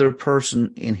other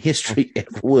person in history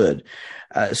ever would.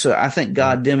 So I think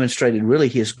God demonstrated really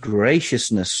his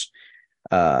graciousness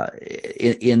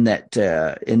in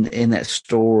that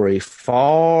story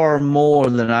far more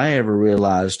than I ever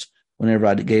realized whenever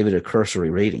I gave it a cursory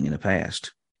reading in the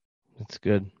past. That's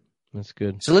good.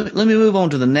 So let me move on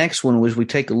to the next one, as we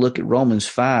take a look at Romans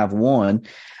 5:1.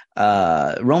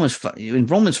 In Romans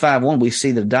 5:1, we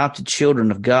see the adopted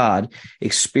children of God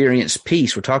experience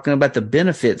peace. We're talking about the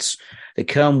benefits that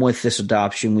come with this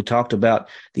adoption. We talked about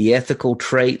the ethical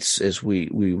traits as we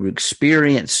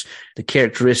experience the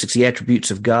characteristics, the attributes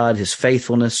of God, his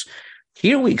faithfulness.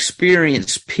 Here we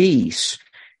experience peace.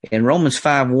 And Romans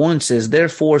 5:1 says,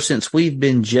 therefore, since we've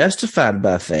been justified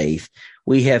by faith,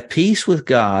 we have peace with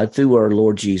God through our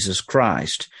Lord Jesus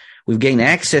Christ. We've gained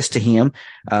access to him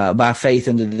by faith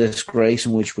into this grace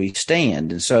in which we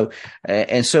stand, and so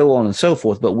on and so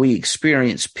forth. But we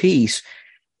experience peace.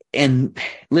 And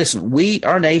listen,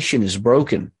 our nation is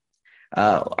broken.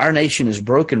 Our nation is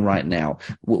broken right now.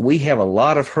 We have a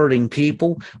lot of hurting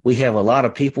people. We have a lot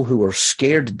of people who are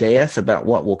scared to death about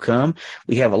what will come.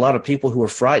 We have a lot of people who are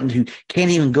frightened, who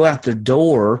can't even go out their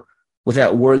door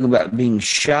without worrying about being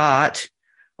shot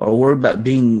or worried about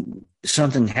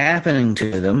something happening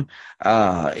to them.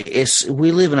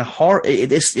 We live in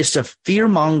it's a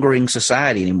fear-mongering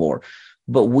society anymore.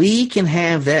 But we can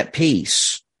have that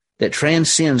peace that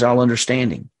transcends all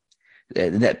understanding,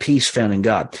 that peace found in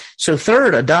God. So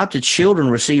third, adopted children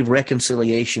receive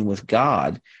reconciliation with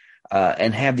God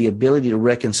and have the ability to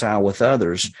reconcile with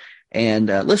others. And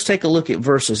let's take a look at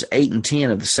verses 8 and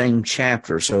 10 of the same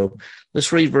chapter. So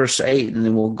let's read verse 8, and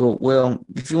then we'll go. Well,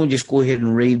 if you want to just go ahead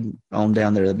and read on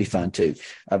down there, that'd be fine too.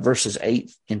 Verses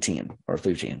 8 and 10, or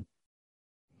through 10.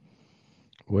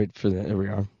 Wait for that. There we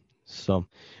are. So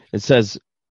it says,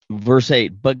 verse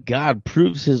 8, but God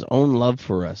proves his own love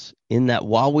for us, in that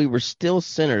while we were still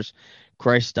sinners,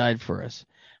 Christ died for us.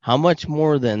 How much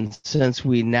more then, since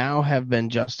we now have been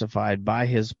justified by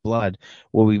his blood,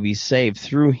 will we be saved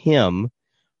through him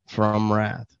from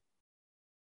wrath?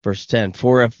 Verse 10,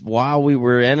 for if while we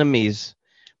were enemies,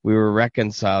 we were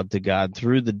reconciled to God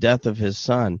through the death of his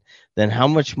Son, then how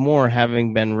much more,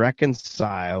 having been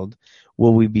reconciled,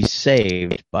 will we be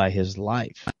saved by his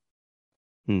life?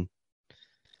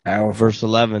 Verse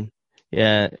 11.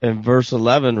 Yeah, and verse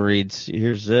 11 reads,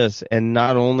 here's this, and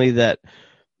not only that,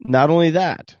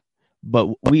 but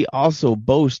we also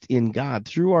boast in God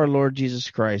through our Lord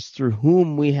Jesus Christ, through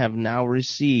whom we have now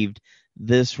received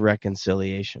this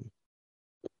reconciliation.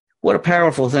 What a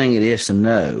powerful thing it is to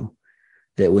know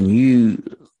that when you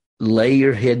lay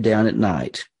your head down at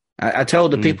night. I told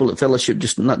the people at fellowship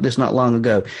just not long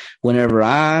ago, whenever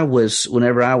I was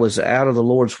out of the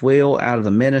Lord's will, out of the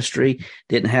ministry,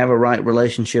 didn't have a right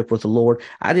relationship with the Lord,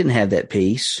 I didn't have that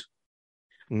peace.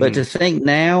 But to think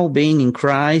now, being in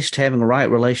Christ, having a right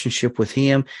relationship with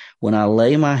him, when I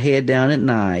lay my head down at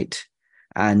night,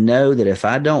 I know that if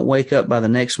I don't wake up by the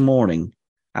next morning,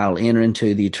 I'll enter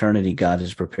into the eternity God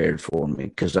has prepared for me,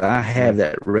 because I have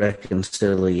that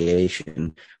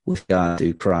reconciliation with God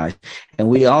through Christ. And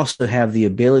we also have the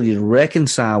ability to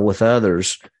reconcile with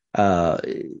others through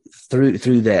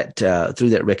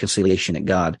that reconciliation that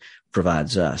God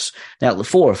provides us. Now,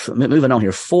 moving on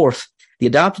here, fourth, the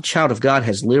adopted child of God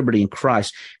has liberty in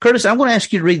Christ. Curtis, I'm going to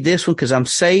ask you to read this one because I'm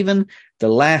saving the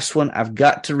last one. I've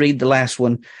got to read the last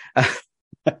one.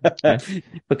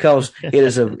 Because it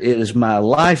is my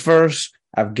life verse.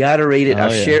 I've got to read it. I'll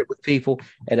share it with people,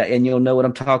 and you'll know what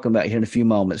I'm talking about here in a few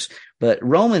moments. But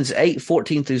Romans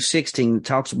 8:14 through 16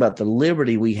 talks about the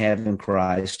liberty we have in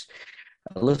Christ.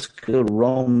 Let's go to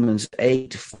Romans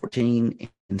 8, 14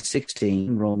 and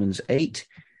 16. Romans 8,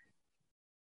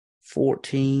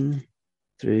 14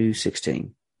 through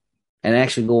 16. And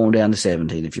actually go on down to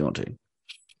 17 if you want to.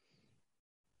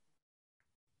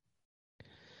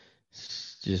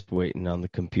 Just waiting on the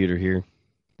computer here.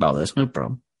 Oh, that's no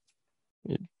problem.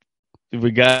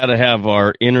 We got to have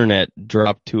our internet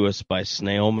dropped to us by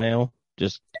snail mail,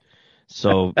 just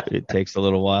so it takes a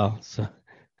little while. So,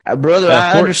 brother,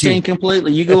 I 14. understand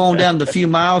completely. You go on down the few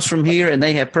miles from here, and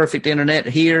they have perfect internet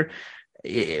here.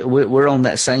 We're on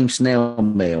that same snail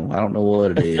mail. I don't know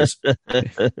what it is.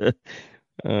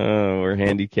 We're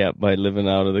handicapped by living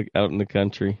out in the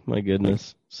country. My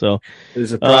goodness. So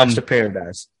There's a price to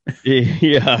paradise.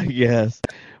 Yeah, yes.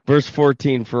 Verse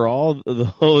 14, for all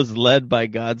those led by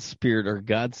God's Spirit are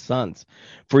God's sons.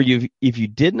 If you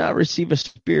did not receive a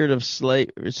spirit of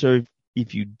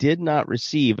if you did not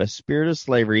receive a spirit of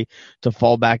slavery to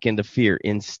fall back into fear,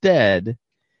 instead,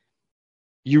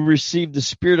 you received the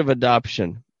spirit of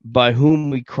adoption, by whom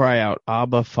we cry out,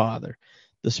 Abba, Father.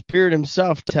 The Spirit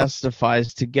himself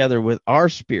testifies together with our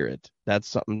spirit. That's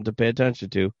something to pay attention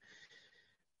to.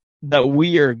 That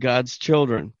we are God's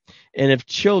children, and if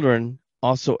children,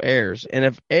 also heirs, and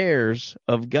if heirs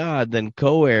of God, then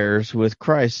co-heirs with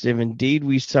Christ, if indeed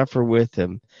we suffer with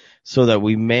him, so that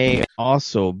we may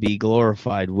also be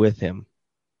glorified with him.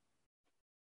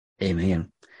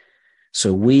 Amen.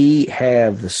 So we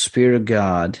have the Spirit of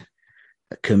God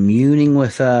communing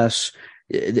with us.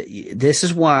 This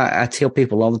is why I tell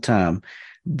people all the time,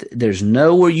 there's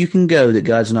nowhere you can go that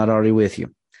God's not already with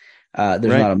you. There's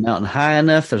not a mountain high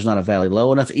enough. There's not a valley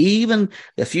low enough. Even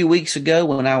a few weeks ago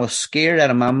when I was scared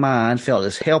out of my mind, felt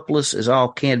as helpless as all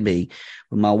can be,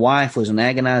 when my wife was in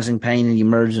agonizing pain in the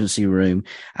emergency room,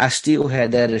 I still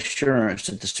had that assurance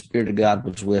that the Spirit of God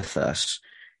was with us,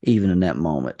 even in that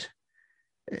moment.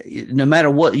 No matter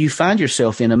what you find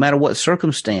yourself in, no matter what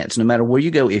circumstance, no matter where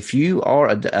you go, if you are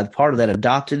a part of that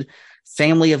adopted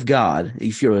family of God,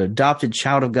 if you're an adopted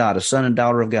child of God, a son and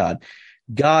daughter of God,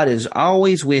 God is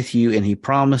always with you, and he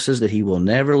promises that he will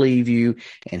never leave you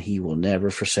and he will never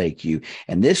forsake you.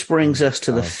 And this brings us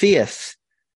to the fifth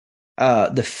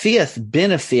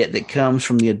benefit that comes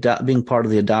from being part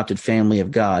of the adopted family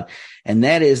of God. And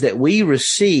that is that we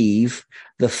receive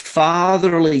the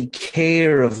fatherly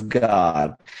care of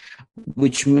God,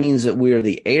 which means that we are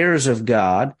the heirs of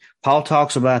God. Paul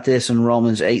talks about this in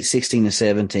Romans 8, 16 and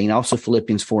 17, also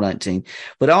Philippians 4, 19.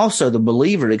 But also the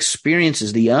believer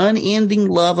experiences the unending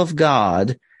love of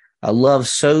God, a love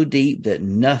so deep that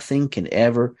nothing can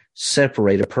ever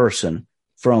separate a person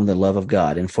from the love of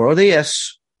God. And for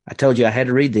this, I told you I had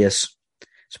to read this.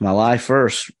 It's my life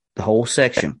verse, the whole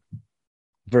section,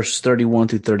 verses 31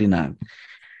 through 39.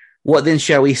 What then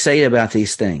shall we say about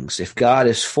these things? If God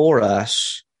is for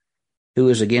us, who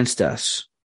is against us?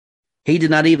 He did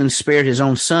not even spare his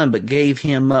own son, but gave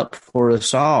him up for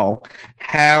us all.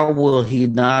 How will he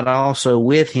not also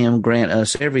with him grant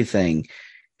us everything?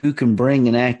 Who can bring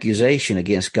an accusation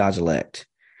against God's elect?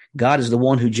 God is the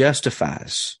one who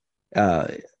justifies.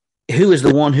 Who is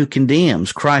the one who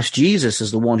condemns? Christ Jesus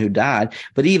is the one who died,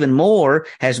 but even more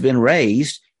has been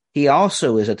raised. He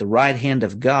also is at the right hand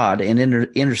of God and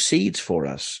intercedes for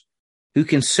us. Who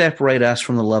can separate us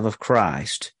from the love of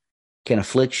Christ? Can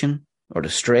affliction or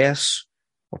distress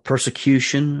or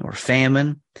persecution or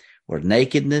famine or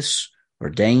nakedness or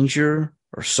danger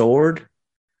or sword?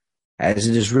 As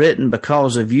it is written,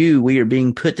 because of you we are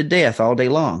being put to death all day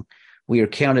long. We are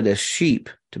counted as sheep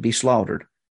to be slaughtered.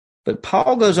 But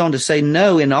Paul goes on to say,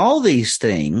 no, in all these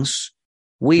things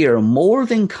we are more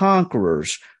than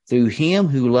conquerors through him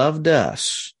who loved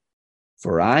us.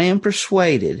 For I am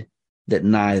persuaded that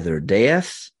neither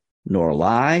death, nor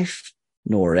life,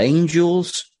 nor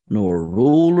angels, nor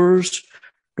rulers,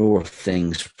 nor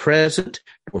things present,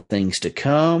 nor things to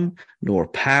come, nor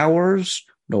powers,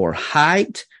 nor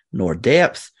height, nor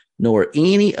depth, nor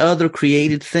any other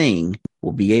created thing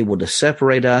will be able to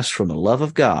separate us from the love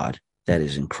of God that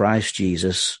is in Christ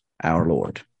Jesus our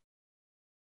Lord.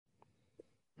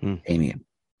 Amen.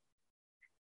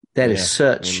 That is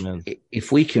such, amen.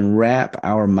 If we can wrap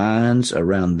our minds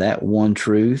around that one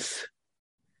truth,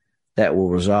 that will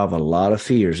resolve a lot of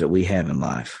fears that we have in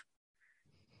life.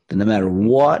 That no matter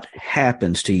what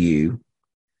happens to you,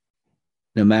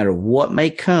 no matter what may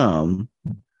come,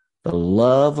 the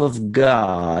love of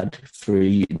God for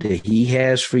you, that he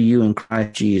has for you in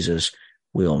Christ Jesus,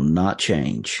 will not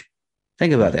change.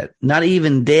 Think about that. Not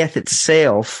even death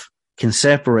itself can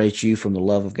separate you from the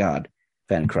love of God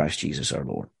found in Christ Jesus our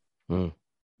Lord.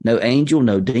 No angel,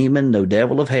 no demon, no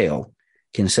devil of hell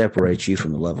can separate you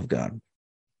from the love of God.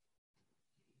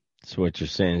 So what you're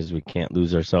saying is we can't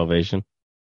lose our salvation?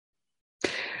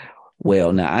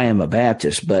 Well, now I am a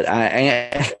Baptist, but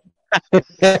I'm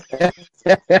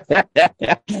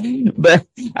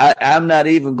not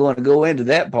even going to go into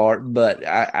that part. But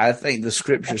I think the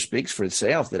Scripture speaks for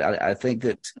itself. That I think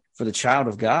that for the child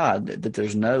of God, that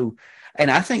there's no, and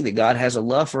I think that God has a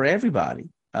love for everybody.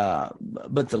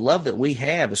 But the love that we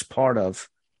have is part of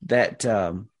that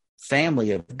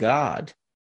family of God,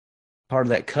 part of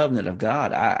that covenant of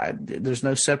God. There's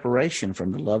no separation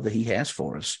from the love that He has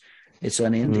for us. It's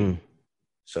unending.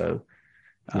 So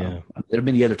there are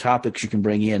many other topics you can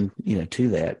bring in, to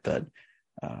that, but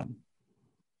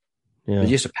it's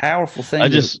just a powerful thing. I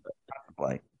just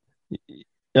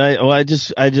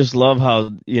love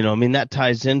how, that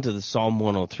ties into the Psalm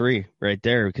 103 right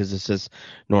there, because it says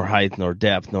nor height, nor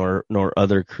depth, nor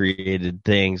other created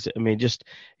things. I mean, just,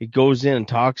 it goes in and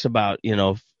talks about,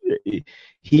 He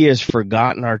has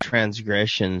forgotten our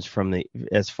transgressions from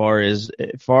as far as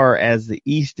the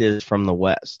east is from the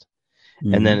west.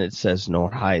 Mm-hmm. And then it says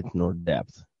nor height, nor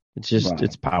depth. It's just,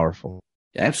 It's powerful.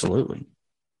 Absolutely.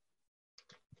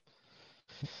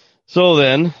 So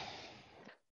then,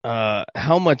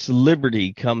 how much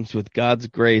liberty comes with God's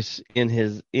grace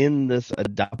in this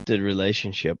adopted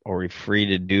relationship? Are we free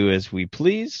to do as we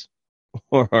please,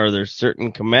 or are there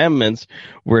certain commandments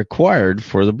required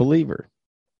for the believer?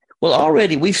 Well,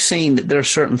 already we've seen that there are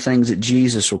certain things that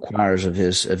Jesus requires of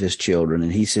his children,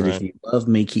 and He said, "If you love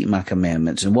Me, keep My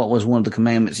commandments." And what was one of the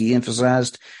commandments He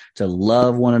emphasized? To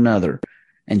love one another.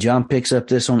 And John picks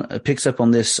up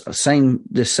on this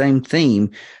same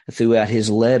theme throughout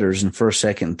his letters in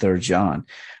 1st, 2nd, and 3rd John.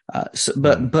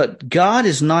 But God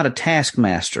is not a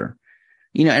taskmaster,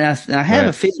 and I have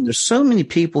a feeling there's so many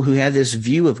people who have this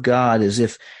view of God as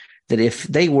if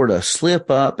they were to slip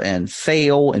up and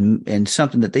fail and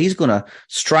something, that He's going to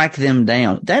strike them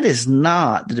down. That is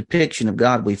not the depiction of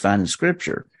God we find in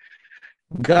Scripture.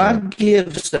 God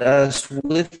gives us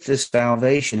with this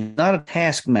salvation, not a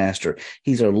taskmaster.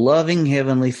 He's a loving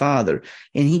Heavenly Father,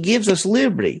 and He gives us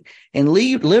liberty, and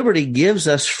liberty gives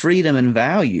us freedom and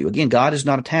value. Again, God is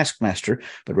not a taskmaster,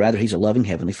 but rather He's a loving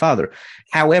Heavenly Father.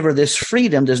 However, this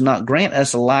freedom does not grant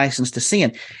us a license to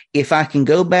sin. If I can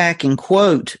go back and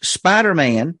quote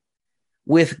Spider-Man,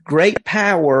 with great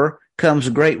power comes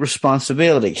great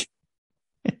responsibility.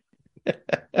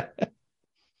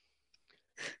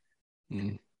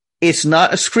 It's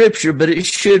not a scripture, but it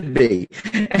should be.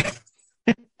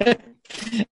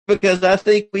 Because I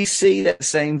think we see that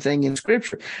same thing in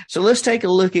Scripture. So let's take a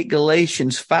look at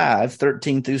Galatians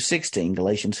 5:13 through 16.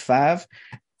 Galatians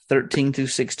 5:13 through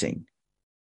 16.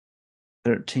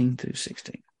 13 through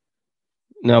 16.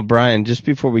 Now, Brian, just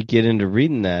before we get into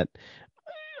reading that,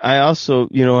 I also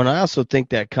think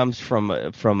that comes from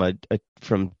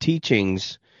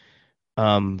teachings,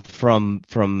 from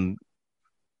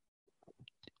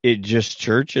it just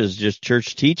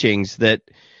church teachings that,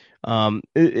 and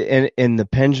the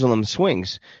pendulum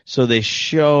swings. So they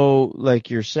show, like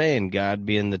you're saying, God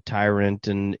being the tyrant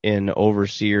and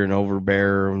overseer and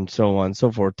overbearer and so on and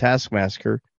so forth,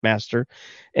 taskmaster,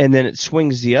 and then it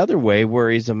swings the other way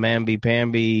where He's a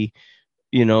mamby-pamby,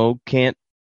 can't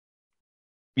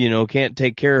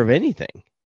take care of anything.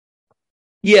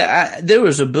 Yeah, there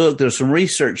was a book, there's some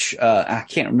research, I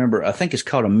can't remember, I think it's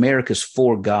called America's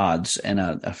Four Gods, and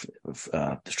I was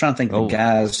trying to think of the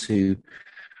guys who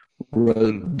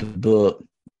wrote the book,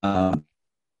 and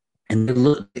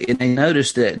they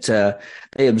noticed that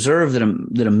they observed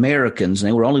that Americans, and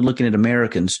they were only looking at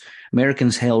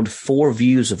Americans held four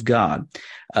views of God.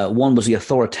 One was the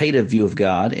authoritative view of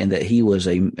God, and that He was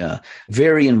a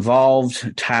very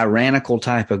involved, tyrannical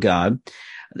type of God.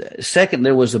 Second,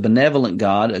 there was a benevolent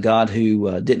God, a God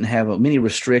who didn't have many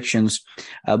restrictions,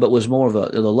 but was more of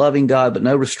a loving God, but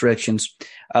no restrictions.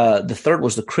 The third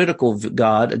was the critical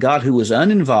God, a God who was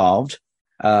uninvolved,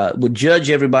 would judge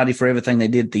everybody for everything they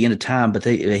did at the end of time, but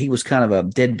he was kind of a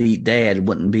deadbeat dad and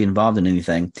wouldn't be involved in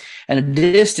anything. And a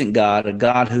distant God, a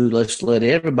God who let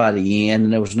everybody in,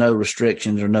 and there was no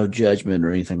restrictions or no judgment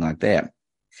or anything like that.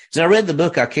 As I read the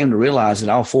book, I came to realize that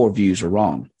all four views are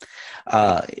wrong.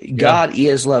 God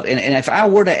is love. And if I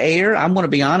were to err, I'm going to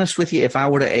be honest with you. If I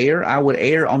were to err, I would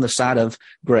err on the side of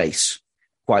grace,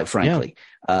 quite frankly.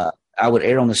 I would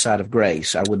err on the side of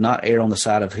grace. I would not err on the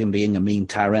side of Him being a mean,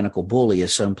 tyrannical bully,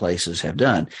 as some places have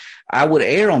done. I would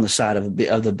err on the side of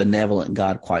the benevolent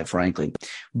God, quite frankly.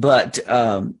 But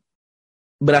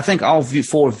but I think all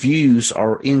four views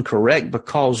are incorrect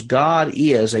because God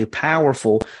is a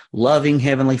powerful, loving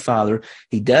Heavenly Father.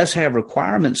 He does have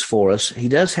requirements for us. He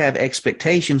does have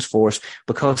expectations for us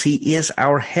because He is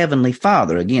our Heavenly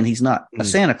Father. Again, He's not a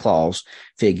Santa Claus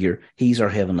figure. He's our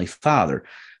Heavenly Father.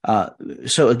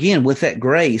 So again, with that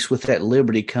grace, with that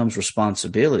liberty comes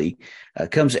responsibility,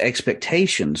 comes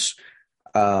expectations.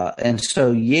 And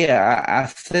so, yeah, I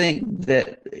think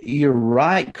that you're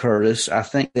right, Curtis. I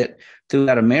think that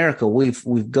throughout America,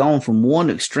 we've gone from one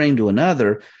extreme to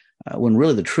another, when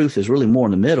really the truth is really more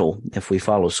in the middle if we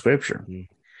follow Scripture.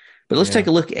 But let's take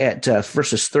a look at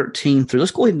verses 13 through.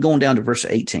 Let's go ahead and go on down to verse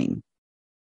 18.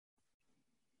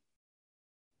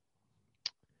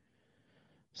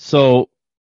 So,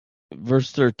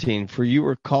 verse 13, for you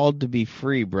were called to be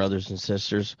free, brothers and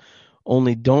sisters.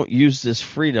 Only don't use this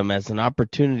freedom as an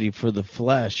opportunity for the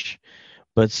flesh,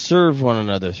 but serve one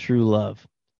another through love.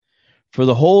 For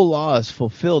the whole law is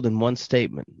fulfilled in one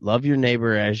statement: love your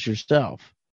neighbor as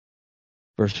yourself.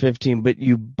 Verse 15, but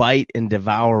you bite and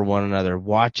devour one another.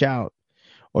 Watch out,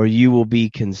 or you will be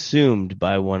consumed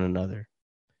by one another.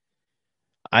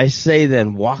 I say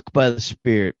then, walk by the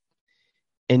Spirit,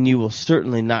 and you will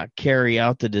certainly not carry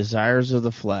out the desires of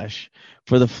the flesh.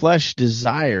 For the flesh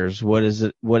desires what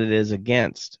it is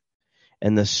against,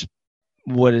 and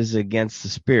what is against the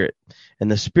Spirit,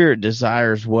 and the Spirit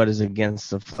desires what is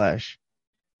against the flesh.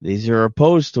 These are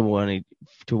opposed to one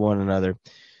another,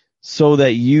 so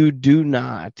that you do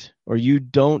not, or you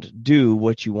don't do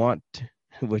what you want.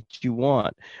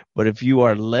 But if you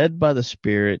are led by the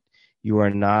Spirit, you are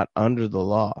not under the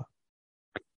law.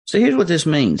 So here's what this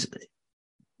means.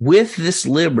 With this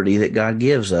liberty that God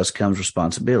gives us comes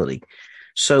responsibility.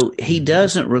 So He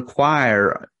doesn't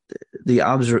require the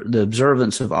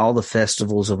observance of all the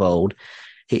festivals of old.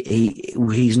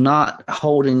 He's not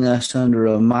holding us under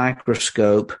a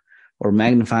microscope or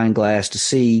magnifying glass to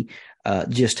see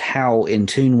just how in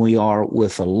tune we are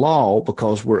with the law,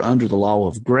 because we're under the law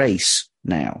of grace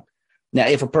now. Now,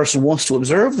 if a person wants to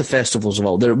observe the festivals of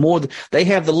old, they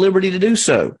have the liberty to do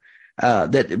so.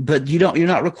 But you're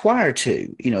not required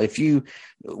to.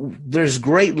 There's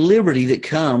great liberty that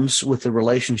comes with the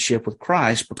relationship with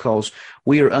Christ, because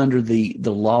we are under the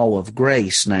law of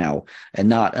grace now and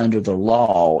not under the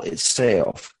law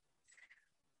itself.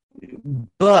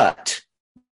 But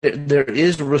there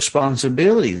is a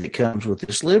responsibility that comes with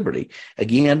this liberty.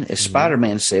 Again, as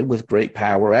Spider-Man said, with great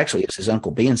power, actually, as his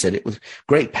Uncle Ben said it, with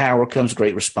great power comes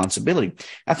great responsibility.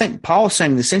 I think Paul is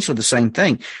saying essentially the same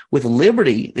thing. With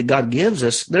liberty that God gives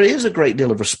us, there is a great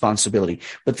deal of responsibility.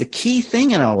 But the key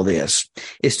thing in all of this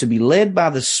is to be led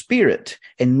by the Spirit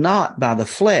and not by the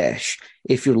flesh.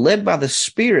 If you're led by the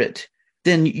Spirit,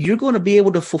 then you're going to be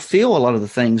able to fulfill a lot of the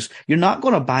things. You're not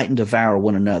going to bite and devour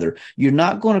one another. You're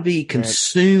not going to be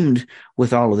consumed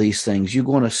with all of these things. You're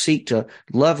going to seek to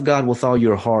love God with all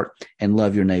your heart and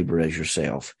love your neighbor as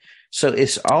yourself. So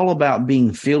it's all about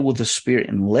being filled with the Spirit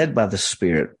and led by the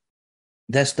Spirit.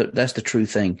 That's the true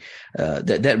thing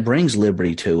that brings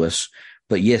liberty to us.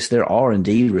 But yes, there are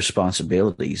indeed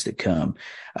responsibilities that come.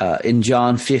 In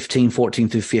John 15:14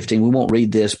 through 15, we won't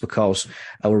read this because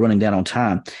we're running down on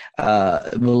time.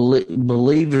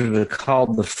 Believers are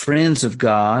called the friends of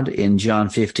God in John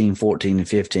 15:14 and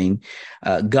 15.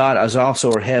 God is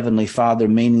also our Heavenly Father,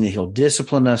 meaning that He'll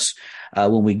discipline us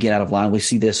when we get out of line. We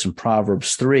see this in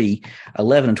Proverbs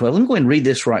 3:11 and 12. Let me go ahead and read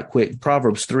this right quick.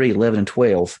 Proverbs 3:11 and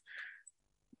 12.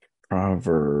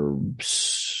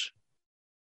 Proverbs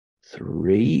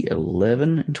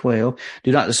 3:11 and 12.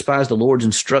 Do not despise the Lord's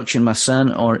instruction, my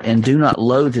son, and do not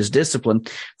loathe His discipline,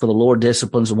 for the Lord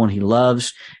disciplines the one He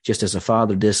loves, just as a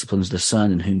father disciplines the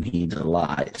son in whom He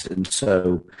delights. And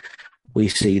so we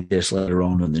see this later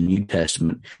on in the New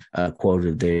Testament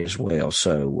quoted there as well.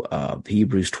 So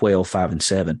Hebrews 12:5 and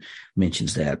 7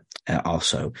 mentions that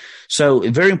also. So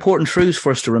very important truths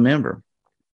for us to remember.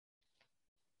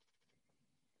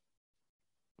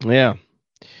 Yeah.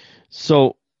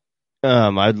 So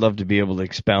I'd love to be able to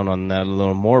expound on that a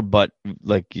little more, but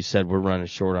like you said, we're running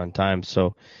short on time.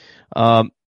 So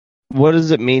what does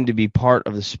it mean to be part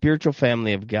of the spiritual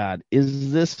family of God?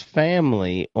 Is this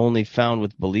family only found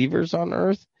with believers on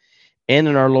earth and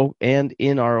in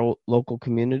our local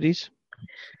communities?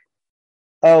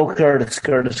 Oh,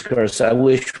 Curtis, I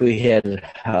wish we had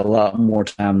a lot more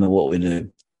time than what we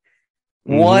do.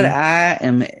 What I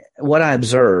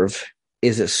observe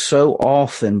is that so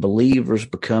often believers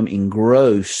become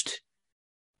engrossed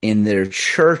in their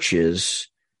churches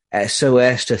so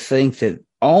as to think that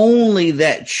only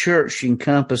that church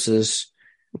encompasses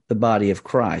the body of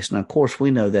Christ. Now, of course,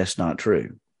 we know that's not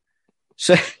true.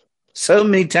 So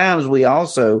many times we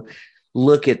also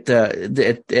look at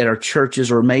our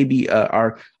churches, or maybe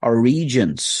our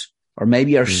regions, or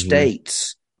maybe our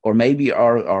states, or maybe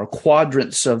our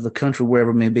quadrants of the country,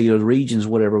 wherever it may be, or the regions,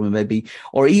 whatever it may be,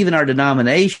 or even our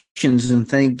denominations, and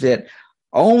think that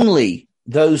only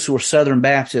those who are Southern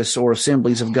Baptists or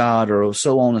Assemblies of God or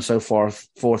so on and so forth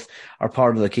are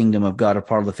part of the kingdom of God, or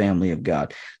part of the family of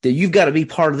God. That you've got to be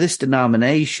part of this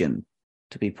denomination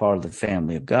to be part of the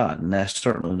family of God. And that's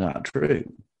certainly not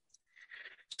true.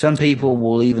 Some people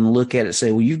will even look at it and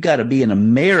say, well, you've got to be an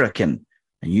American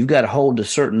and you've got to hold to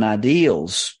certain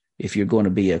ideals if you're going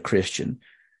to be a Christian.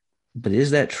 But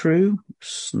is that true?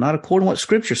 It's not according to what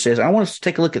Scripture says. I want us to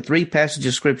take a look at 3 passages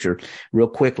of Scripture real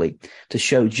quickly to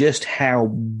show just how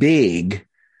big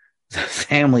the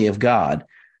family of God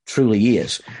truly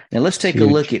is. Now let's take a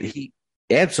look at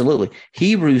absolutely.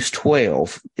 Hebrews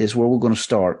 12 is where we're going to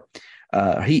start.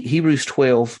 Hebrews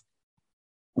 12,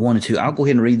 1 and 2. I'll go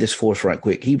ahead and read this for us right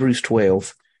quick. Hebrews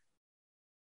 12,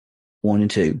 1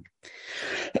 and 2.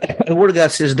 The Word of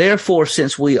God says, therefore,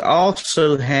 since we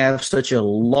also have such a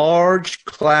large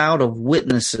cloud of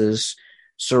witnesses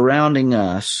surrounding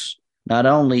us, not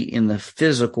only in the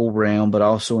physical realm, but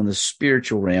also in the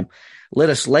spiritual realm, let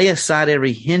us lay aside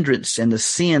every hindrance and the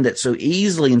sin that so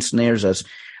easily ensnares us.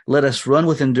 Let us run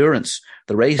with endurance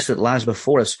the race that lies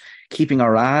before us, keeping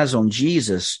our eyes on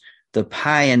Jesus, the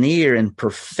pioneer and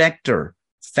perfecter,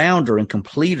 founder and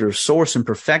completer, source and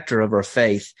perfecter of our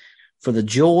faith. For the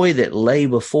joy that lay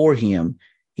before him,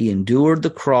 he endured the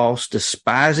cross,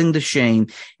 despising the shame,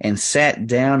 and sat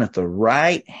down at the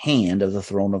right hand of the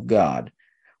throne of God.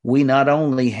 We not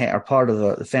only are part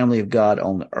of the family of God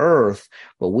on earth,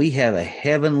 but we have a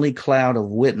heavenly cloud of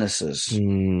witnesses,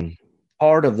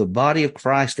 part of the body of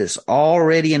Christ that's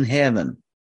already in heaven,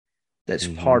 that's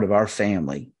part of our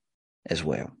family as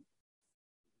well.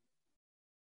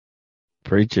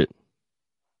 Preach it.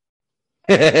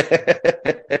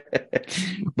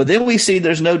 But then we see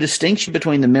there's no distinction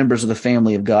between the members of the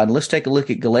family of God. And let's take a look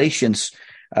at Galatians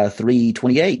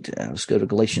 3:28. Let's go to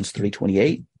Galatians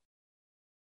 3:28.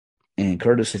 And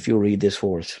Curtis, if you'll read this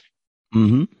for us.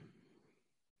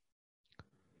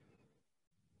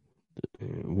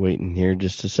 Waiting here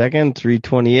just a second.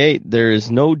 3:28. There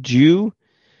is no Jew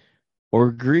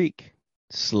or Greek,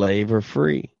 slave or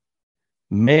free,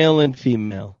 male and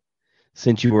female,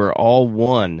 since you are all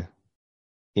one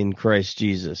in Christ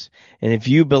Jesus. And if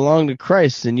you belong to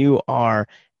Christ, then you are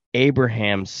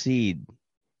Abraham's seed,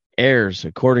 heirs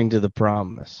according to the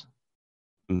promise.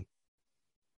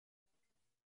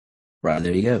 Right,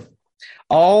 there you go.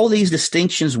 All these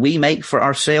distinctions we make for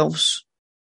ourselves,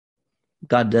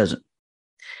 God doesn't.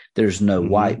 There's no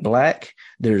white, black.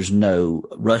 There's no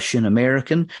Russian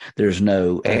American. There's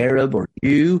no Arab or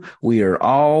Jew. We are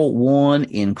all one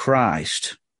in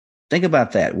Christ. Think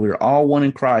about that. We're all one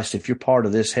in Christ if you're part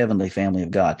of this heavenly family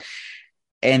of God.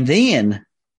 And then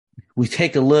we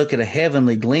take a look at a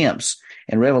heavenly glimpse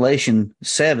in Revelation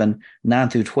 7, 9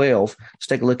 through 12. Let's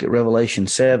take a look at Revelation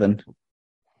 7,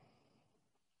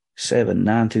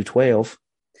 9 through 12.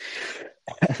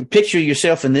 Picture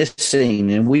yourself in this scene,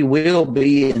 and we will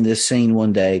be in this scene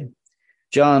one day.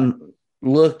 John,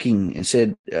 looking and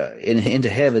said into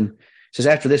heaven, says,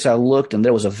 after this I looked, and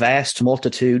there was a vast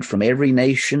multitude from every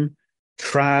nation,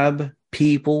 tribe,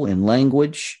 people, and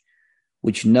language,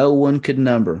 which no one could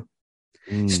number,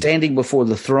 standing before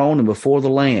the throne and before the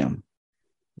Lamb.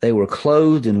 They were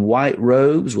clothed in white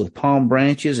robes with palm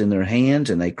branches in their hands,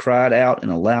 and they cried out in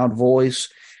a loud voice,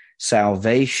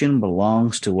 salvation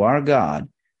belongs to our God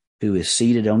who is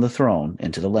seated on the throne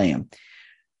and to the Lamb.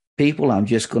 People, I'm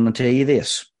just going to tell you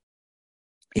this.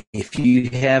 If you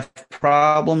have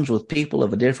problems with people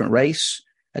of a different race,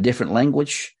 a different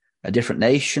language, a different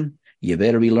nation, you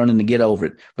better be learning to get over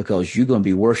it, because you're going to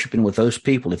be worshiping with those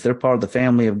people. If they're part of the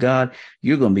family of God,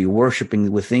 you're going to be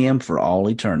worshiping with them for all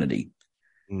eternity.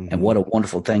 And what a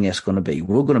wonderful thing that's going to be.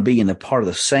 We're going to be in the part of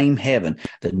the same heaven,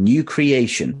 the new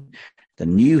creation, the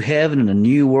new heaven and the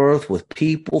new earth, with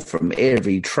people from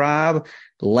every tribe,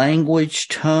 language,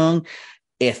 tongue,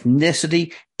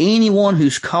 ethnicity. Anyone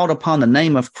who's called upon the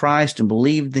name of Christ and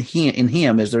believed in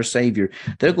him as their Savior,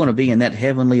 they're going to be in that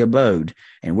heavenly abode,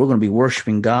 and we're going to be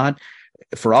worshiping God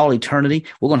for all eternity.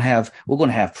 We're going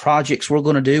to have projects we're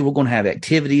going to do. We're going to have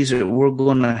activities that we're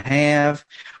going to have.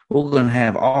 We're going to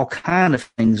have all kinds of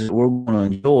things that we're going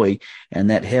to enjoy, and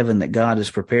that heaven that God has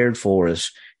prepared for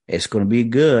us, it's going to be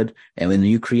good. And in the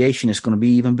new creation, it's going to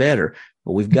be even better.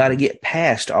 But we've got to get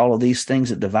past all of these things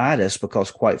that divide us,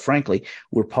 because quite frankly,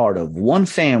 we're part of one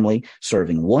family,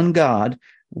 serving one God,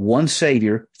 one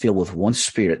Savior, filled with one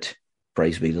Spirit.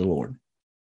 Praise be to the Lord.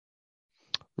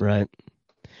 Right.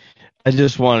 I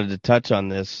just wanted to touch on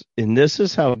this, and this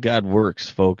is how God works,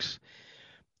 folks.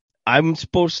 I'm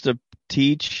supposed to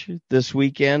teach this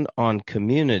weekend on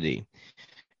community,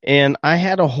 and I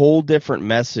had a whole different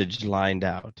message lined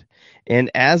out. And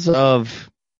as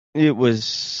of it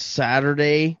was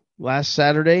last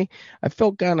Saturday, I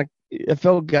felt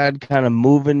God kind of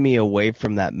moving me away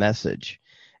from that message.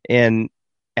 And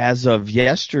as of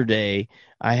yesterday,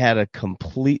 I had a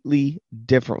completely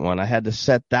different one. I had to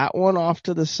set that one off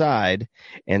to the side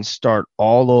and start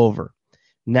all over.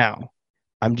 Now,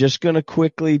 I'm just going to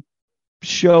quickly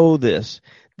show this.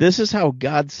 This is how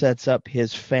God sets up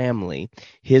his family,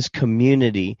 his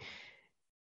community.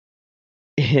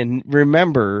 And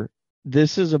remember,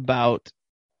 this is about,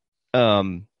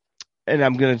 and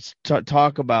I'm going to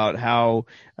talk about how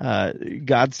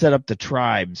God set up the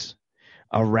tribes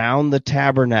around the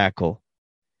tabernacle.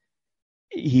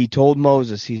 He told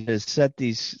Moses, he says, set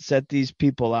these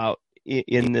people out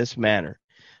in this manner.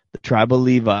 The tribe of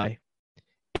Levi,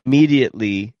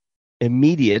 immediate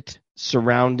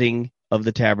surrounding of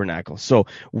the tabernacle. So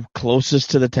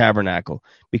closest to the tabernacle.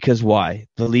 Because why?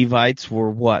 The Levites were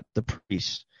what? The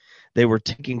priests. They were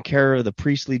taking care of the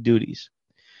priestly duties.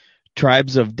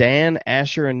 Tribes of Dan,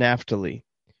 Asher, and Naphtali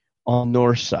on the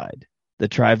north side. The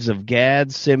tribes of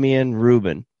Gad, Simeon,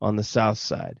 Reuben on the south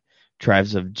side.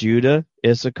 Tribes of Judah,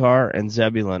 Issachar, and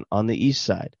Zebulun on the east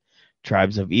side.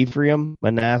 Tribes of Ephraim,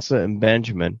 Manasseh, and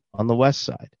Benjamin on the west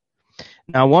side.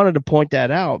 Now, I wanted to point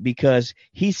that out because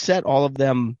he set all of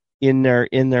them in their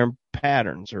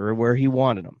patterns or where he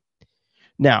wanted them.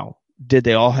 Now, did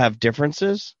they all have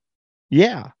differences?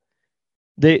 Yeah,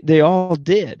 they all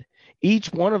did.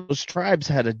 Each one of those tribes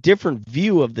had a different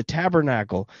view of the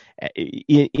tabernacle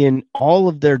in all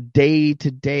of their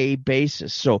day-to-day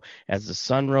basis. So as the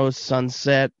sun rose,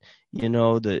 sunset,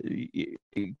 the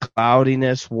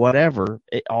cloudiness, whatever,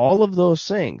 all of those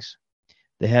things,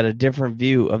 they had a different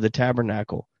view of the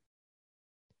tabernacle.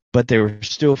 But they were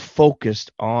still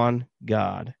focused on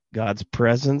God, God's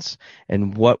presence.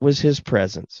 And what was his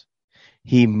presence?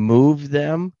 He moved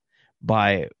them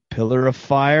by a pillar of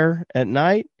fire at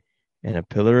night and a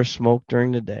pillar of smoke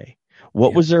during the day.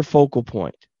 What was their focal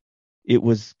point? It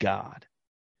was God.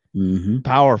 Mm-hmm.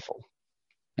 Powerful.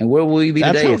 And where will we be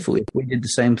today if we did the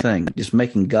same thing? Just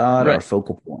making God our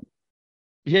focal point.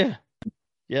 Yeah.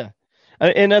 Yeah.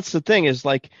 And that's the thing is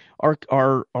like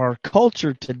our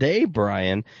culture today,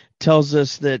 Brian, tells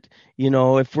us that,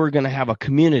 if we're going to have a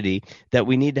community, that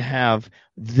we need to have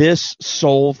this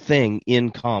sole thing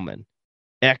in common.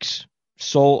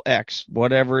 Soul X,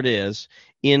 whatever it is,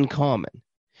 in common.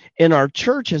 And our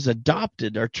churches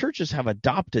have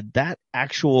adopted that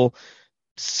actual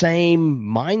same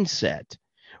mindset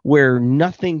where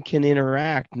nothing can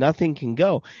interact, nothing can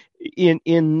go.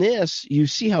 In this, you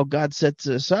see how God sets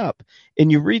this up,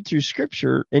 and you read through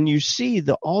Scripture, and you see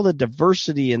all the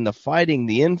diversity and the fighting,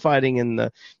 the infighting, and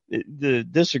the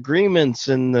disagreements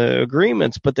and the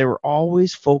agreements, but they were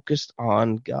always focused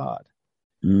on God.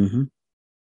 Mm-hmm.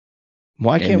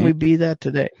 Why can't we be that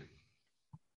today?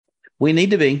 We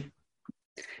need to be,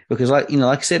 because like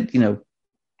I said,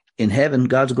 in heaven,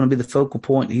 God's going to be the focal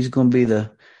point. He's going to be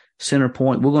the center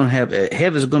point. We're going to have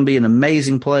heaven's going to be an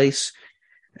amazing place.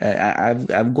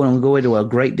 I'm going to go into a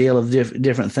great deal of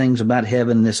different things about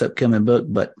heaven in this upcoming book,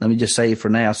 but let me just say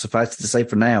suffice it to say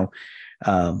for now,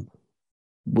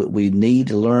 we need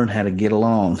to learn how to get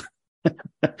along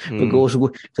because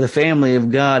the family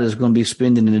of God is going to be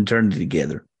spending an eternity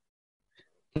together.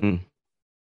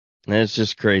 That's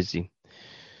just crazy.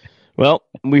 Well,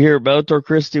 we here at Bellator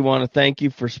Christi want to thank you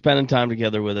for spending time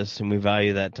together with us, and we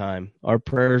value that time. Our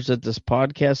prayers that this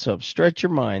podcast helps stretch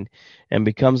your mind and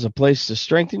becomes a place to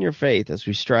strengthen your faith as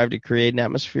we strive to create an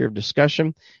atmosphere of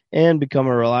discussion and become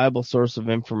a reliable source of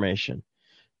information.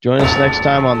 Join us next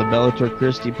time on the Bellator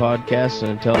Christi podcast,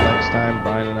 and until next time,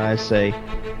 Brian and I say,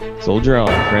 soldier on,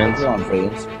 friends. Soldier on,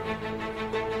 friends.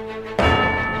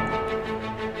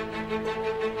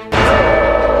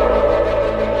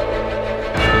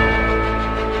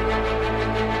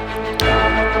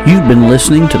 You've been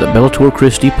listening to the Bellator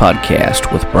Christi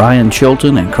podcast with Brian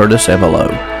Chilton and Curtis Evelo.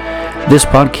 This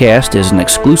podcast is an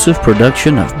exclusive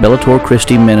production of Bellator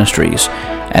Christi Ministries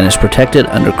and is protected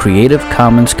under Creative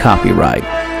Commons copyright,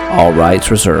 all rights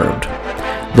reserved.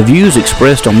 The views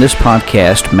expressed on this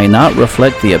podcast may not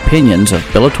reflect the opinions of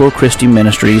Bellator Christi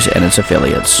Ministries and its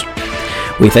affiliates.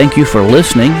 We thank you for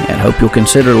listening and hope you'll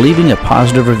consider leaving a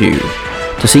positive review.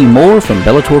 To see more from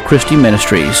Bellator Christi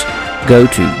Ministries, go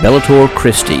to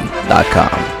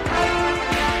bellatorchristi.com.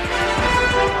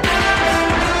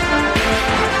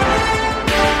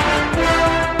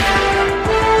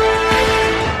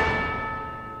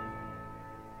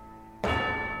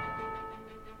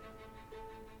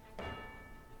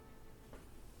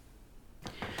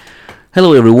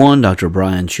 Hello everyone, Dr.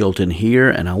 Brian Chilton here,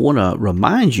 and I want to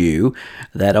remind you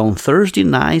that on Thursday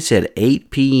nights at 8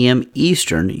 p.m.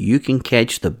 Eastern, you can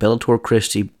catch the Bellator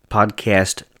Christi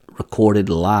podcast recorded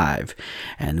live.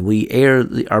 And we air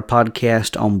our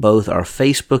podcast on both our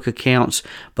Facebook accounts,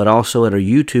 but also at our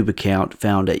YouTube account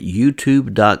found at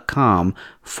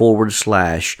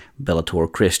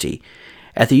youtube.com/Bellator Christi.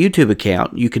 At the YouTube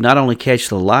account, you can not only catch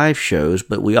the live shows,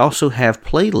 but we also have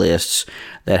playlists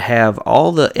that have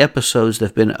all the episodes that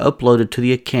have been uploaded to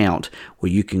the account where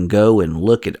you can go and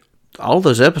look at all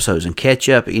those episodes and catch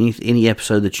up any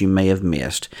episode that you may have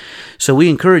missed. So we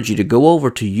encourage you to go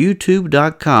over to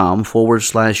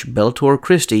youtube.com/Bellator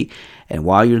Christi, and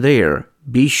while you're there,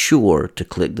 be sure to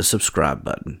click the subscribe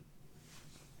button.